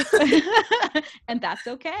hard. And that's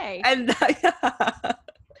okay. And yeah.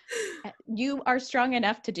 You are strong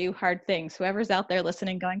enough to do hard things. Whoever's out there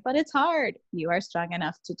listening going, but it's hard. You are strong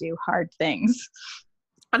enough to do hard things.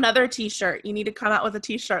 Another t-shirt. You need to come out with a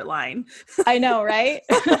t-shirt line. I know, right?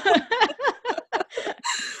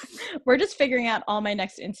 We're just figuring out all my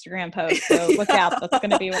next Instagram posts, so look out. That's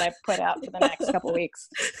going to be what I put out for the next couple weeks.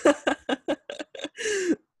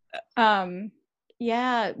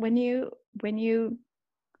 Yeah, when you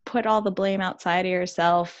put all the blame outside of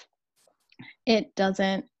yourself, you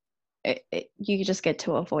just get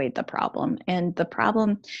to avoid the problem. And the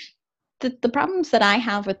problems that I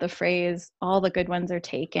have with the phrase all the good ones are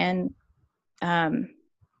taken,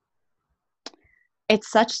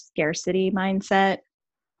 it's such scarcity mindset.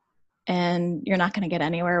 And you're not going to get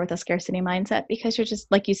anywhere with a scarcity mindset, because you're just,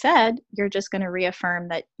 like you said, you're just going to reaffirm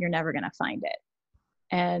that you're never going to find it.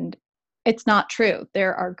 And it's not true.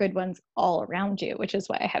 There are good ones all around you, which is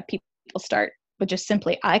why I have people start with just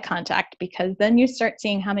simply eye contact, because then you start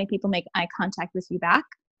seeing how many people make eye contact with you back.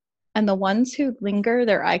 And the ones who linger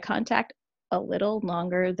their eye contact a little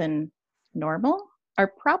longer than normal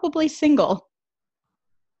are probably single.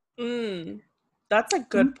 That's a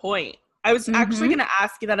good point. I was actually going to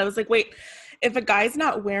ask you that. I was like, wait, if a guy's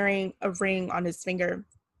not wearing a ring on his finger,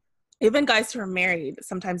 even guys who are married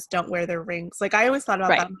sometimes don't wear their rings. Like, I always thought about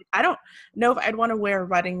that. Right. Like, I don't know if I'd want to wear a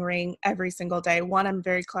wedding ring every single day. One, I'm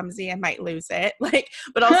very clumsy. I might lose it. Like,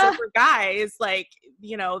 but also for guys, like,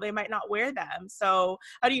 you know, they might not wear them. So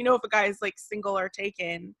how do you know if a guy is like single or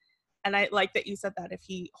taken? And I like that you said that if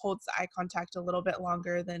he holds eye contact a little bit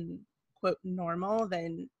longer than quote normal,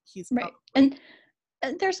 then he's Right. probably.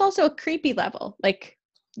 And there's also a creepy level. Like,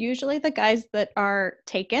 usually the guys that are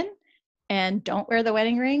taken and don't wear the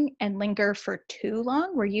wedding ring and linger for too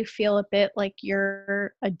long, where you feel a bit like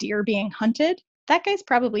you're a deer being hunted, that guy's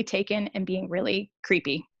probably taken and being really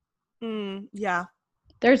creepy. Yeah.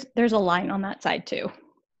 There's a line on that side too.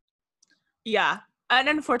 Yeah. And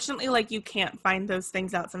unfortunately, like, you can't find those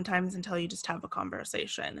things out sometimes until you just have a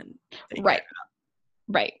conversation and figure it Right. out.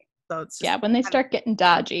 Right. So it's just Yeah, when they start getting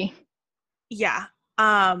dodgy. yeah.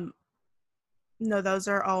 No, those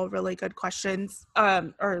are all really good questions,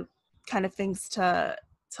 or kind of things to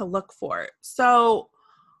look for. So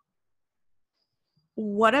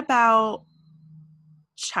what about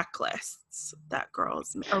checklists that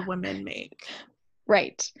girls or women make?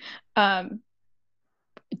 Right.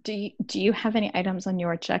 Do you have any items on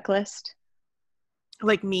your checklist?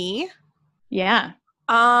 Like me? Yeah.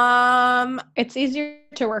 Um, It's easier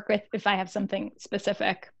to work with if I have something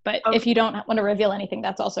specific, but okay. if you don't want to reveal anything,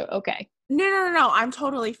 that's also okay. No. I'm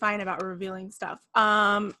totally fine about revealing stuff.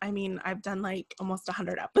 I mean, I've done like almost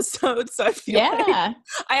 100 episodes, so I feel like Yeah.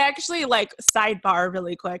 I actually, like, sidebar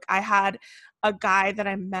really quick. I had a guy that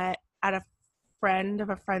I met at a friend of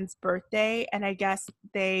a friend's birthday, and I guess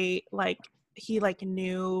they he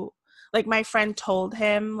knew, like, my friend told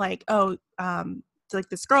him, like, oh, like,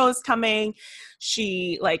 this girl is coming,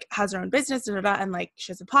 she like has her own business, and like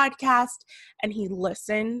she has a podcast, and he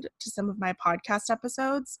listened to some of my podcast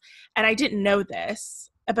episodes, and I didn't know this,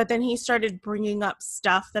 but then he started bringing up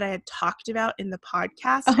stuff that I had talked about in the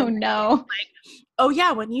podcast, Oh and no. oh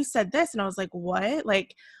yeah, when you said this, and I was like, what?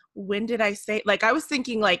 Like, when did I say, like, I was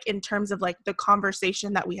thinking like in terms of like the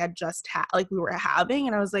conversation that we had just had, like we were having,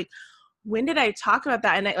 and I was like, when did I talk about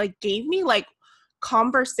that? And it like gave me like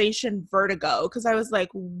conversation vertigo, because I was like,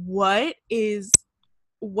 and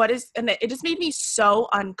it just made me so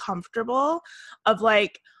uncomfortable of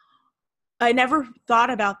like, I never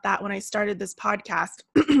thought about that when I started this podcast.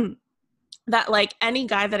 That like any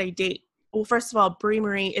guy that I date, well, first of all, Brie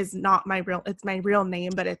Marie is not it's my real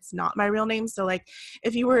name, but it's not my real name. So like,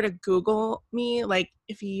 if you were to Google me, like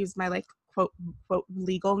if you use my like quote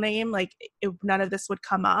legal name, like none of this would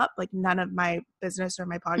come up, like none of my business or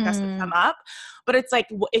my podcast would come up. But it's like,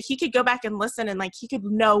 if he could go back and listen, and like he could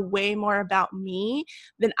know way more about me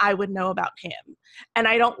than I would know about him. And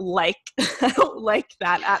I don't like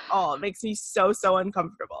that at all. It makes me so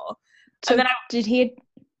uncomfortable. So And then did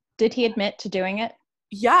he admit to doing it?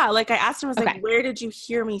 yeah, like I asked him, I was Okay. like, where did you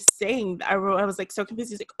hear me saying that? I was like so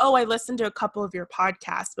confused. He's like, oh, I listened to a couple of your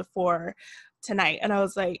podcasts before tonight. And I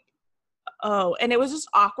was like, oh, and it was just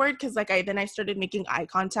awkward because like I started making eye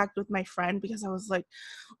contact with my friend, because I was like,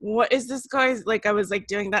 what is this guy's, like, I was like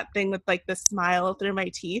doing that thing with like the smile through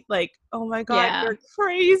my teeth, like, oh my God, Yeah. you're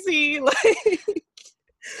crazy. Like,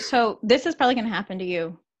 So this is probably going to happen to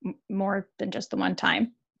you more than just the one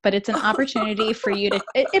time, but it's an opportunity for you to,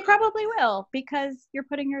 it probably will, because you're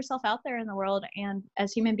putting yourself out there in the world. And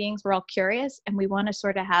as human beings, we're all curious and we want to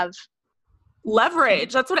sort of have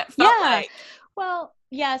leverage. That's what it felt like. Well,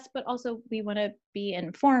 yes, but also we want to be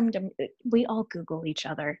informed, and we all Google each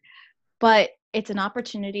other, but it's an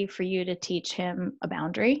opportunity for you to teach him a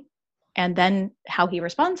boundary. And then how he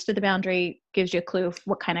responds to the boundary gives you a clue of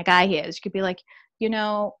what kind of guy he is. You could be like, you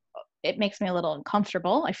know, it makes me a little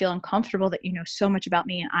uncomfortable. I feel uncomfortable that you know so much about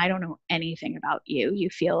me and I don't know anything about you.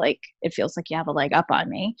 It feels like you have a leg up on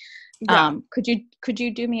me. Yeah. Could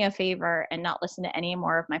you do me a favor and not listen to any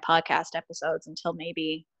more of my podcast episodes until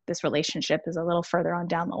maybe this relationship is a little further on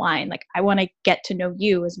down the line? Like, I want to get to know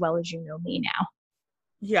you as well as you know me now.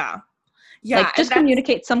 Yeah. Like, just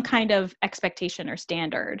communicate some kind of expectation or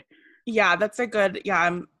standard. Yeah, that's a good,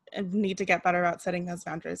 I need to get better about setting those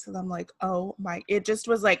boundaries, because I'm like, oh my, it just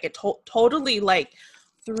was like, it totally like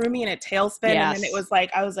threw me in a tailspin. Yes. And then it was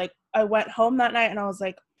like, I went home that night and I was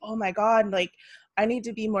like, oh my God, like I need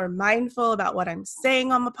to be more mindful about what I'm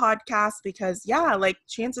saying on the podcast, because yeah, like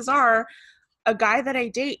chances are a guy that I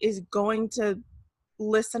date is going to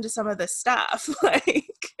listen to some of this stuff. Like,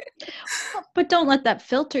 but don't let that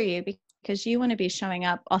filter you, because you want to be showing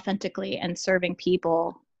up authentically and serving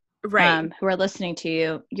people, right, who are listening to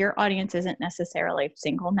you. Your audience isn't necessarily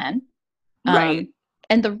single men. Right.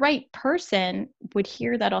 And the right person would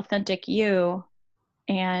hear that authentic you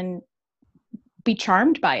and be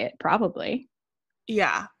charmed by it, probably.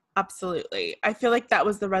 Yeah, absolutely. I feel like that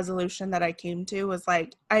was the resolution that I came to, was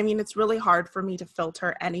like, I mean, it's really hard for me to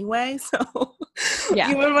filter anyway. So Yeah.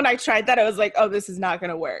 even when I tried that, I was like, oh, this is not going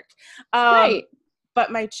to work. Um, Right.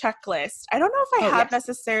 but my checklist, I don't know if I Oh, have yes.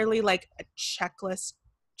 necessarily like a checklist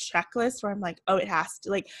where I'm like, oh, it has to,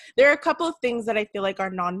 like, there are a couple of things that I feel like are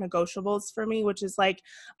non-negotiables for me, which is like,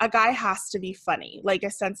 a guy has to be funny. Like, a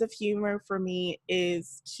sense of humor for me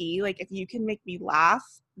is key. Like, if you can make me laugh,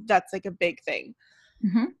 that's like a big thing.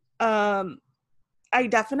 Hmm. um I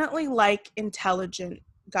definitely like intelligent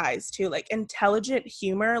guys too, like intelligent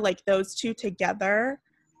humor, like those two together,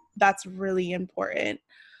 that's really important.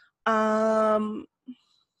 um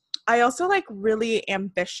I also like really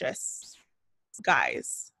ambitious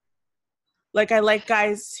guys. Like, I like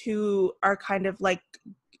guys who are kind of like,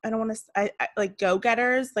 I don't want to, I like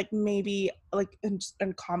go-getters, like maybe like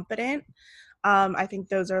and confident. I think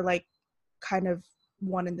those are like kind of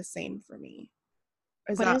one and the same for me.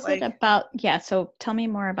 Is What that is it like, about? Yeah. So tell me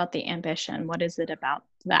more about the ambition. What is it about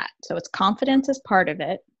that? So it's confidence is part of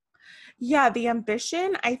it. yeah, the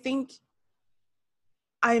ambition, I think,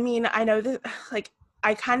 I mean, I know that, like,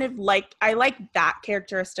 I like that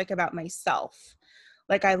characteristic about myself.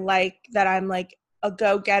 Like, I like that I'm like a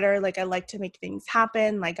go-getter, like I like to make things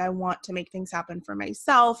happen, like I want to make things happen for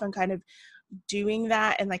myself, and kind of doing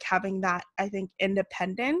that and like having that, I think,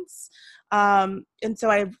 independence. And so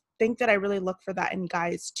I think that I really look for that in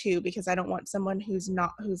guys too, because I don't want someone who's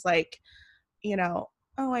like, you know,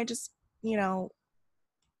 oh, I just, you know,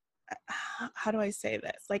 how do I say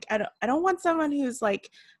this? Like, I don't want someone who's like,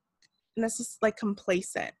 and this is like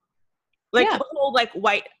complacent, like Yeah. the whole like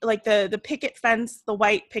white, like the picket fence, the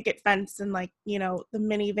white picket fence, and like, you know, the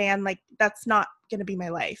minivan, like that's not gonna be my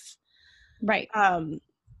life. Right. um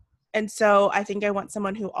and so I think I want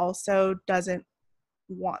someone who also doesn't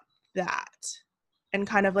want that, and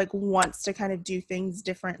kind of like wants to kind of do things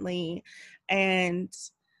differently. And,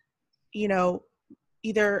 you know,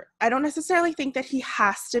 either, I don't necessarily think that he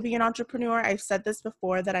has to be an entrepreneur. I've said this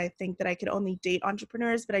before, that I think that I could only date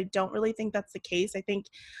entrepreneurs, but I don't really think that's the case. I think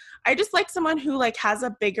I just like someone who like has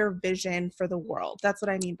a bigger vision for the world. That's what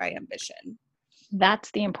I mean by ambition. That's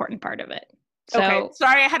the important part of it. Okay, So,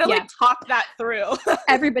 sorry, I had to like yeah, talk that through.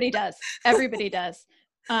 everybody does. Everybody does.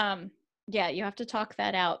 Um, yeah, you have to talk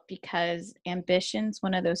that out because ambition's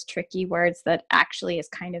one of those tricky words that actually is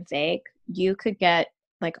kind of vague. You could get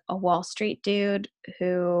like a Wall Street dude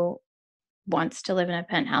who wants to live in a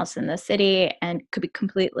penthouse in the city and could be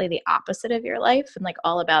completely the opposite of your life and like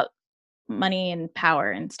all about money and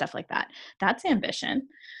power and stuff like that. That's ambition.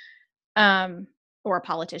 Um, or a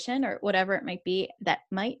politician or whatever it might be that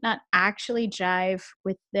might not actually jive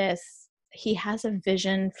with this. He has a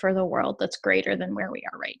vision for the world that's greater than where we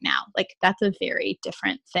are right now. Like that's a very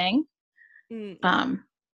different thing. Mm-hmm. Um,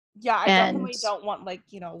 Yeah, I and definitely don't want like,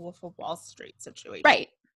 you know, Wolf of Wall Street situation. right,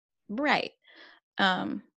 right.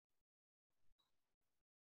 Um,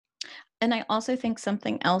 and I also think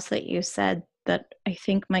something else that you said that I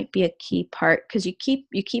think might be a key part because you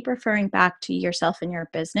keep referring back to yourself and your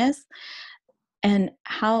business and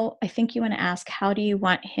how I think you want to ask how do you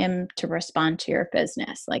want him to respond to your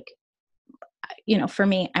business? Like for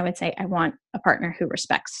me, I would say I want a partner who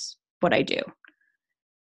respects what I do.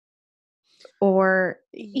 Or,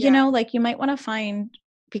 Yeah. like you might want to find,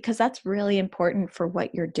 because that's really important for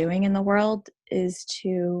what you're doing in the world, is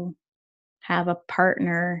to have a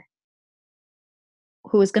partner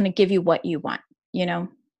who is going to give you what you want, you know?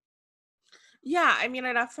 Yeah, I mean,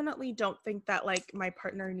 I definitely don't think that like my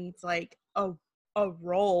partner needs like a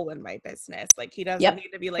role in my business. Like, he doesn't Yep. need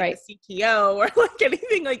to be like the Right. CTO or like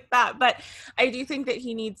anything like that. But I do think that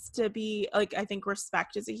he needs to be like, I think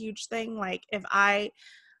respect is a huge thing. Like, if I,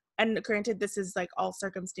 and granted this is like all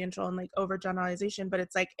circumstantial and like overgeneralization, but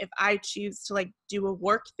it's like if I choose to like do a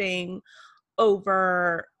work thing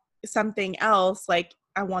over something else, like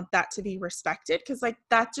I want that to be respected, because like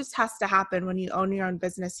that just has to happen. When you own your own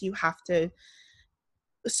business, you have to,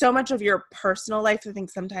 so much of your personal life, I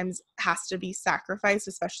think, sometimes has to be sacrificed,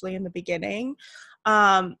 especially in the beginning.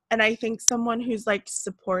 And I think someone who's like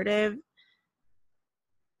supportive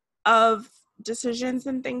of decisions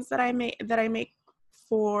and things that I make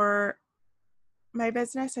for my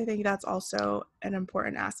business, I think that's also an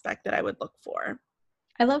important aspect that I would look for.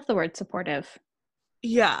 I love the word supportive.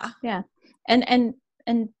 Yeah. Yeah.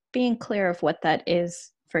 And being clear of what that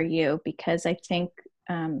is for you, because I think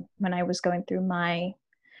when I was going through my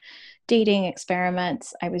dating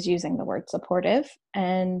experiments, I was using the word supportive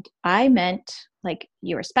and I meant like,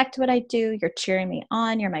 you respect what I do, you're cheering me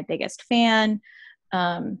on, you're my biggest fan.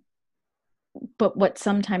 Um, but what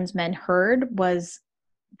sometimes men heard was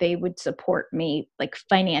they would support me like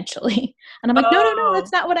financially. And I'm like, no, no, no, Oh,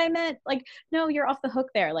 that's not what I meant. Like, no, you're off the hook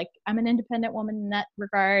there. Like, I'm an independent woman in that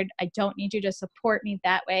regard. I don't need you to support me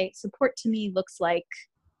that way. Support to me looks like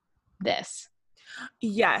this.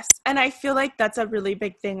 yes. And I feel like that's a really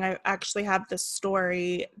big thing. I actually have this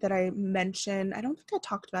story that I mentioned. I don't think I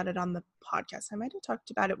talked about it on the podcast. I might have talked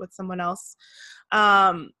about it with someone else.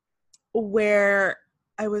 Where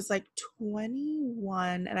I was like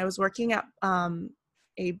 21 and I was working at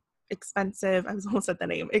a expensive, I was almost at the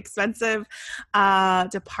name, expensive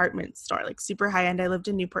department store, like super high end. I lived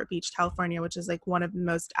in Newport Beach, California, which is like one of the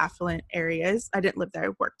most affluent areas. I didn't live there, I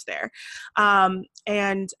worked there.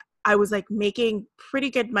 And I was like making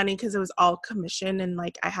pretty good money because it was all commission, and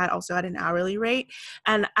like I had also had an hourly rate.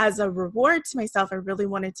 And as a reward to myself, I really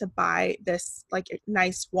wanted to buy this like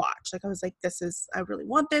nice watch. Like I was like, I really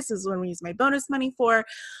want this. This is what we use my bonus money for,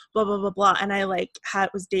 blah, blah, blah, blah. And I like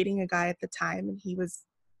was dating a guy at the time, and he was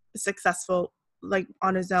successful like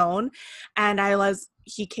on his own. And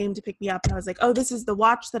he came to pick me up, and I was like, oh, this is the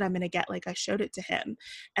watch that I'm going to get. Like I showed it to him.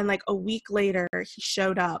 And like a week later, he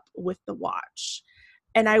showed up with the watch.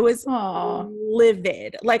 And I was Oh,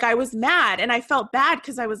 livid. Like I was mad, and I felt bad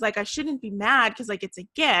because I was like, I shouldn't be mad because like it's a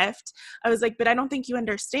gift. I was like, but I don't think you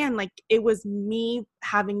understand. Like it was me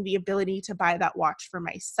having the ability to buy that watch for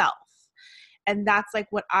myself. And that's like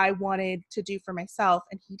what I wanted to do for myself,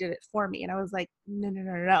 and he did it for me. And I was like, no, no,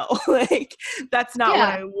 no, no, no. Like that's not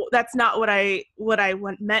yeah. what I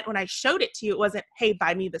meant when I showed it to you. It wasn't, hey,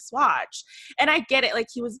 buy me this watch. And I get it. Like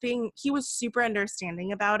he was super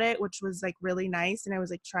understanding about it, which was like really nice. And I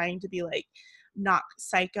was like trying to be like not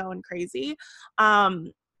psycho and crazy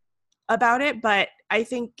about it. But I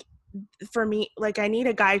think for me, like I need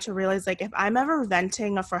a guy to realize like if I'm ever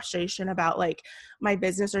venting a frustration about like my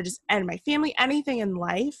business or just and my family, anything in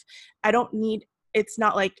life, it's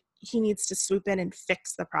not like he needs to swoop in and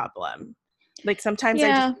fix the problem. Like sometimes I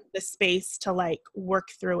just Yeah. need the space to like work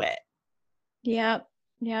through it. Yep.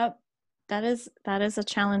 Yep. That is a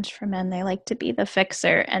challenge for men. They like to be the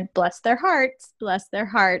fixer, and bless their hearts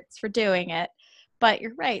for doing it. But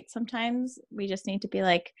you're right. Sometimes we just need to be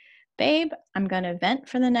like, babe, I'm going to vent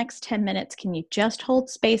for the next 10 minutes. Can you just hold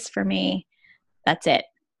space for me? That's it.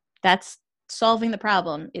 That's solving the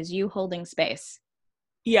problem, is you holding space.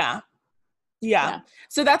 Yeah. Yeah. Yeah.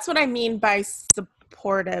 So that's what I mean by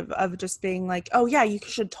supportive of just being like, oh yeah, you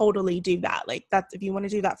should totally do that. Like that's, if you want to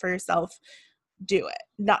do that for yourself, do it.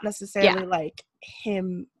 Not Yeah. necessarily like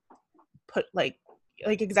him put like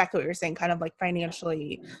exactly what you're saying, kind of like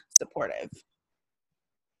financially supportive.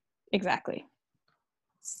 Exactly.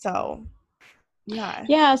 So yeah.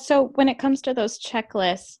 Yeah, so when it comes to those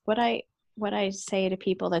checklists, what I say to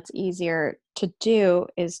people that's easier to do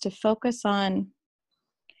is to focus on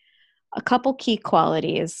a couple key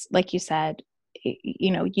qualities. Like you said,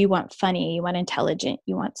 you want funny, you want intelligent,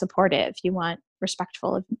 you want supportive, you want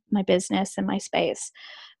respectful of my business and my space.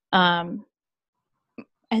 Um,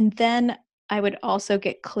 and then I would also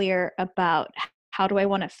get clear about how do I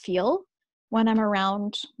want to feel when I'm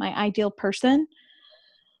around my ideal person.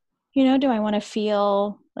 Do I want to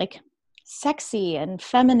feel like sexy and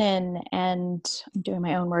feminine, and I'm doing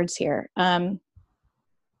my own words here.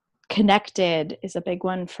 Connected is a big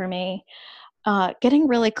one for me. Getting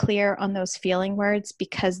really clear on those feeling words,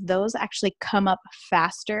 because those actually come up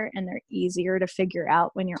faster and they're easier to figure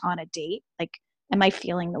out when you're on a date. Like, am I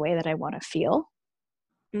feeling the way that I want to feel?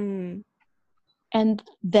 Mm. And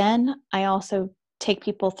then I also take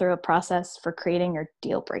people through a process for creating your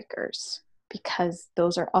deal breakers, because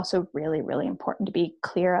those are also really, really important to be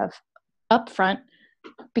clear of upfront,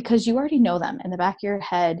 because you already know them in the back of your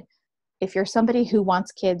head. If you're somebody who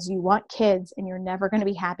wants kids, you want kids, and you're never going to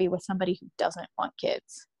be happy with somebody who doesn't want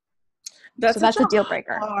kids. So That's such that's a a deal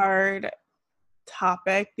breaker. hard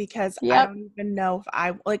topic because I Yep. don't even know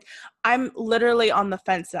if I'm literally on the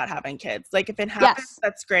fence about having kids. Like if it happens, Yes.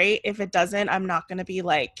 that's great. If it doesn't, I'm not going to be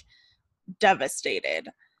like devastated.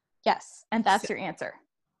 Yes. And So, that's your answer.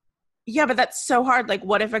 yeah, but that's so hard. Like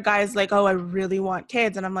what if a guy's like, "Oh, I really want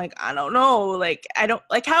kids." And I'm like, "I don't know." Like I don't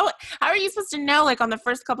like how are you supposed to know like on the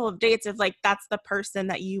first couple of dates if like that's the person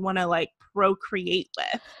that you want to like procreate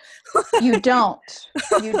You with? don't.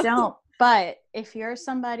 You don't. But if you're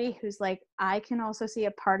somebody who's like, I can also see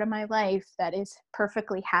a part of my life that is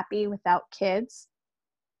perfectly happy without kids,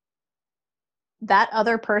 that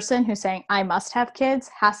other person who's saying, I must have kids,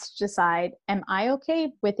 has to decide, am I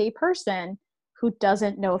okay with a person who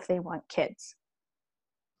doesn't know if they want kids?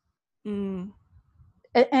 Mm.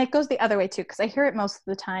 And it goes the other way too, because I hear it most of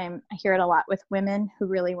the time. I hear it a lot with women who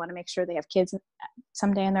really want to make sure they have kids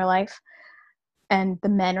someday in their life. And the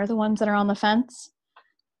men are the ones that are on the fence.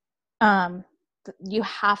 you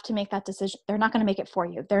have to make that decision. They're not going to make it for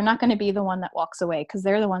you. They're not going to be the one that walks away, because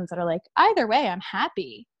they're the ones that are like, either way, I'm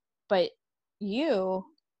happy. But you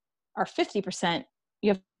are 50%, you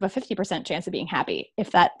have a 50% chance of being happy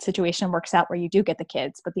if that situation works out where you do get the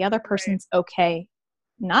kids, but the other person's okay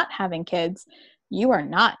not having kids. You are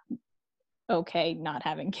not okay not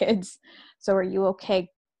having kids. So are you okay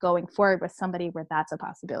going forward with somebody where that's a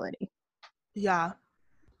possibility? Yeah.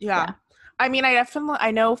 Yeah. I mean,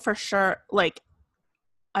 I know for sure, like,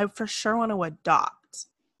 I for sure want to adopt.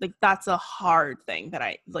 Like, that's a hard thing that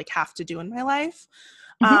I like have to do in my life.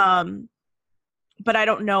 Mm-hmm. But I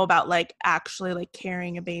don't know about like actually like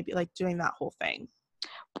carrying a baby, like doing that whole thing.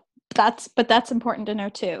 That's important to know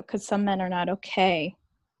too, because some men are not okay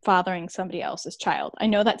fathering somebody else's child. I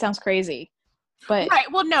know that sounds crazy, but Right.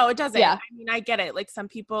 Well, no, it doesn't. yeah. I mean, I get it. Like, some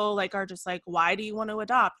people like are just like, why do you want to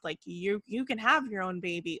adopt? Like, you can have your own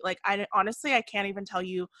baby. Like, I honestly, I can't even tell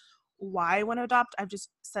you why I want to adopt. I've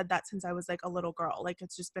just said that since I was like a little girl. Like,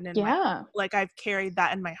 it's just been in my, Yeah. like, I've carried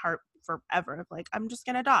that in my heart forever. Like, I'm just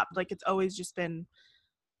gonna adopt. Like, it's always just been,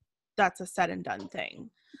 that's a said and done thing.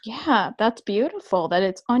 Yeah, that's beautiful that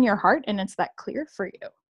it's on your heart and it's that clear for you.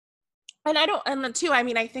 And and then too, I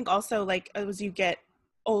mean, I think also like as you get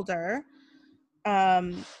older,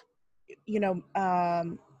 um, you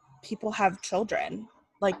know, people have children.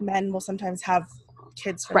 Like, men will sometimes have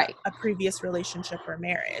kids from Right. a previous relationship or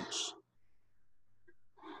marriage.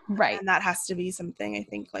 Right. And that has to be something I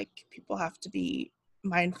think like people have to be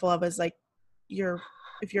mindful of, is like,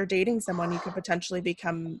 if you're dating someone, you could potentially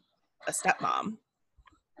become a stepmom.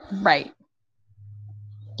 Right.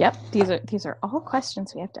 Yep. These are all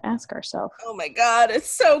questions we have to ask ourselves. Oh my God, it's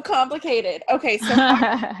so complicated. Okay, so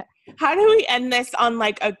how do we end this on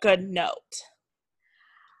like a good note?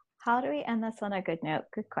 How do we end this on a good note?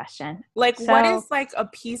 Good question. Like, So, what is like a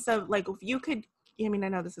piece of, like, if you could, I mean, I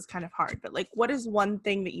know this is kind of hard, but like, what is one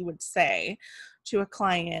thing that you would say to a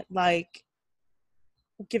client, like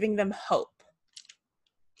giving them hope?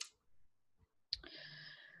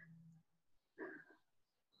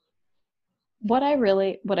 what I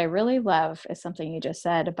really love is something you just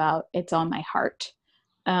said about it's on my heart.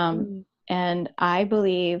 Mm. And I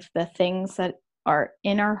believe the things that are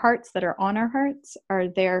in our hearts, that are on our hearts, are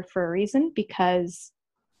there for a reason, because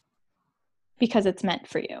it's meant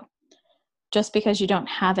for you. Just because you don't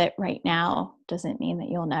have it right now doesn't mean that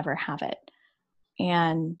you'll never have it.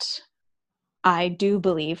 And I do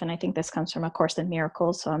believe, and I think this comes from A Course in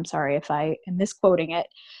Miracles, so I'm sorry if I am misquoting it.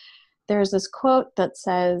 There's this quote that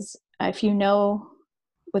says, if you know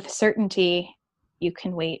with certainty, you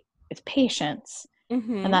can wait with patience.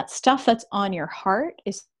 Mm-hmm. And that stuff that's on your heart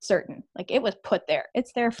is certain. Like, it was put there.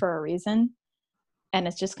 It's there for a reason. And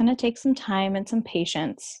it's just going to take some time and some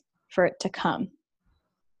patience for it to come.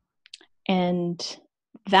 And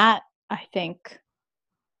that, I think,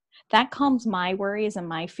 that calms my worries and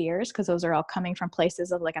my fears, because those are all coming from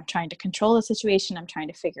places of like, I'm trying to control the situation. I'm trying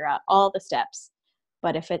to figure out all the steps.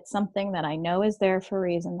 But if it's something that I know is there for a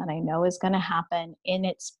reason, that I know is going to happen in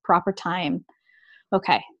its proper time,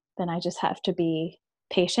 okay, then I just have to be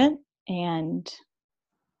patient and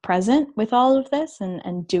present with all of this,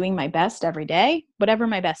 and doing my best every day, whatever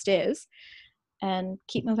my best is, and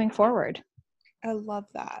keep moving forward. I love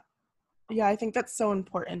that. Yeah, I think that's so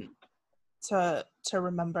important to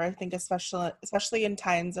remember. I think especially in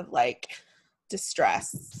times of like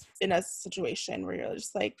distress, in a situation where you're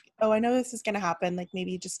just like, oh, I know this is going to happen, like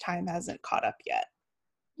maybe just time hasn't caught up yet.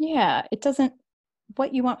 Yeah, it doesn't,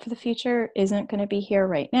 what you want for the future isn't going to be here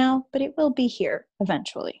right now, but it will be here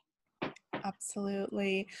eventually.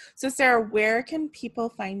 Absolutely. So Sarah, where can people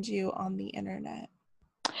find you on the internet?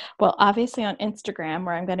 Well, obviously on Instagram,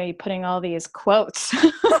 where I'm going to be putting all these quotes.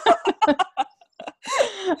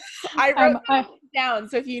 I wrote them down,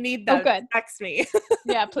 so if you need them, text me.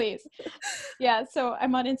 Yeah, please. Yeah, so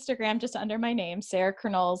I'm on Instagram just under my name, Sarah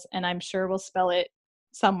Kernals, and I'm sure we'll spell it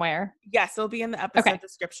somewhere. Yes, it'll be in the episode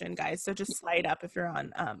description, guys. So just slide up if you're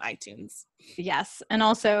on iTunes. Yes, and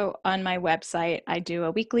also on my website, I do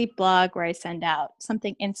a weekly blog where I send out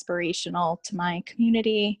something inspirational to my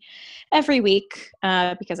community every week,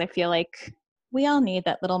 because I feel like we all need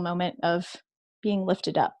that little moment of being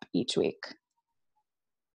lifted up each week.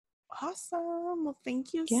 Awesome. Well,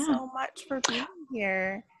 thank you so much for being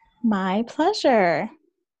here. My pleasure.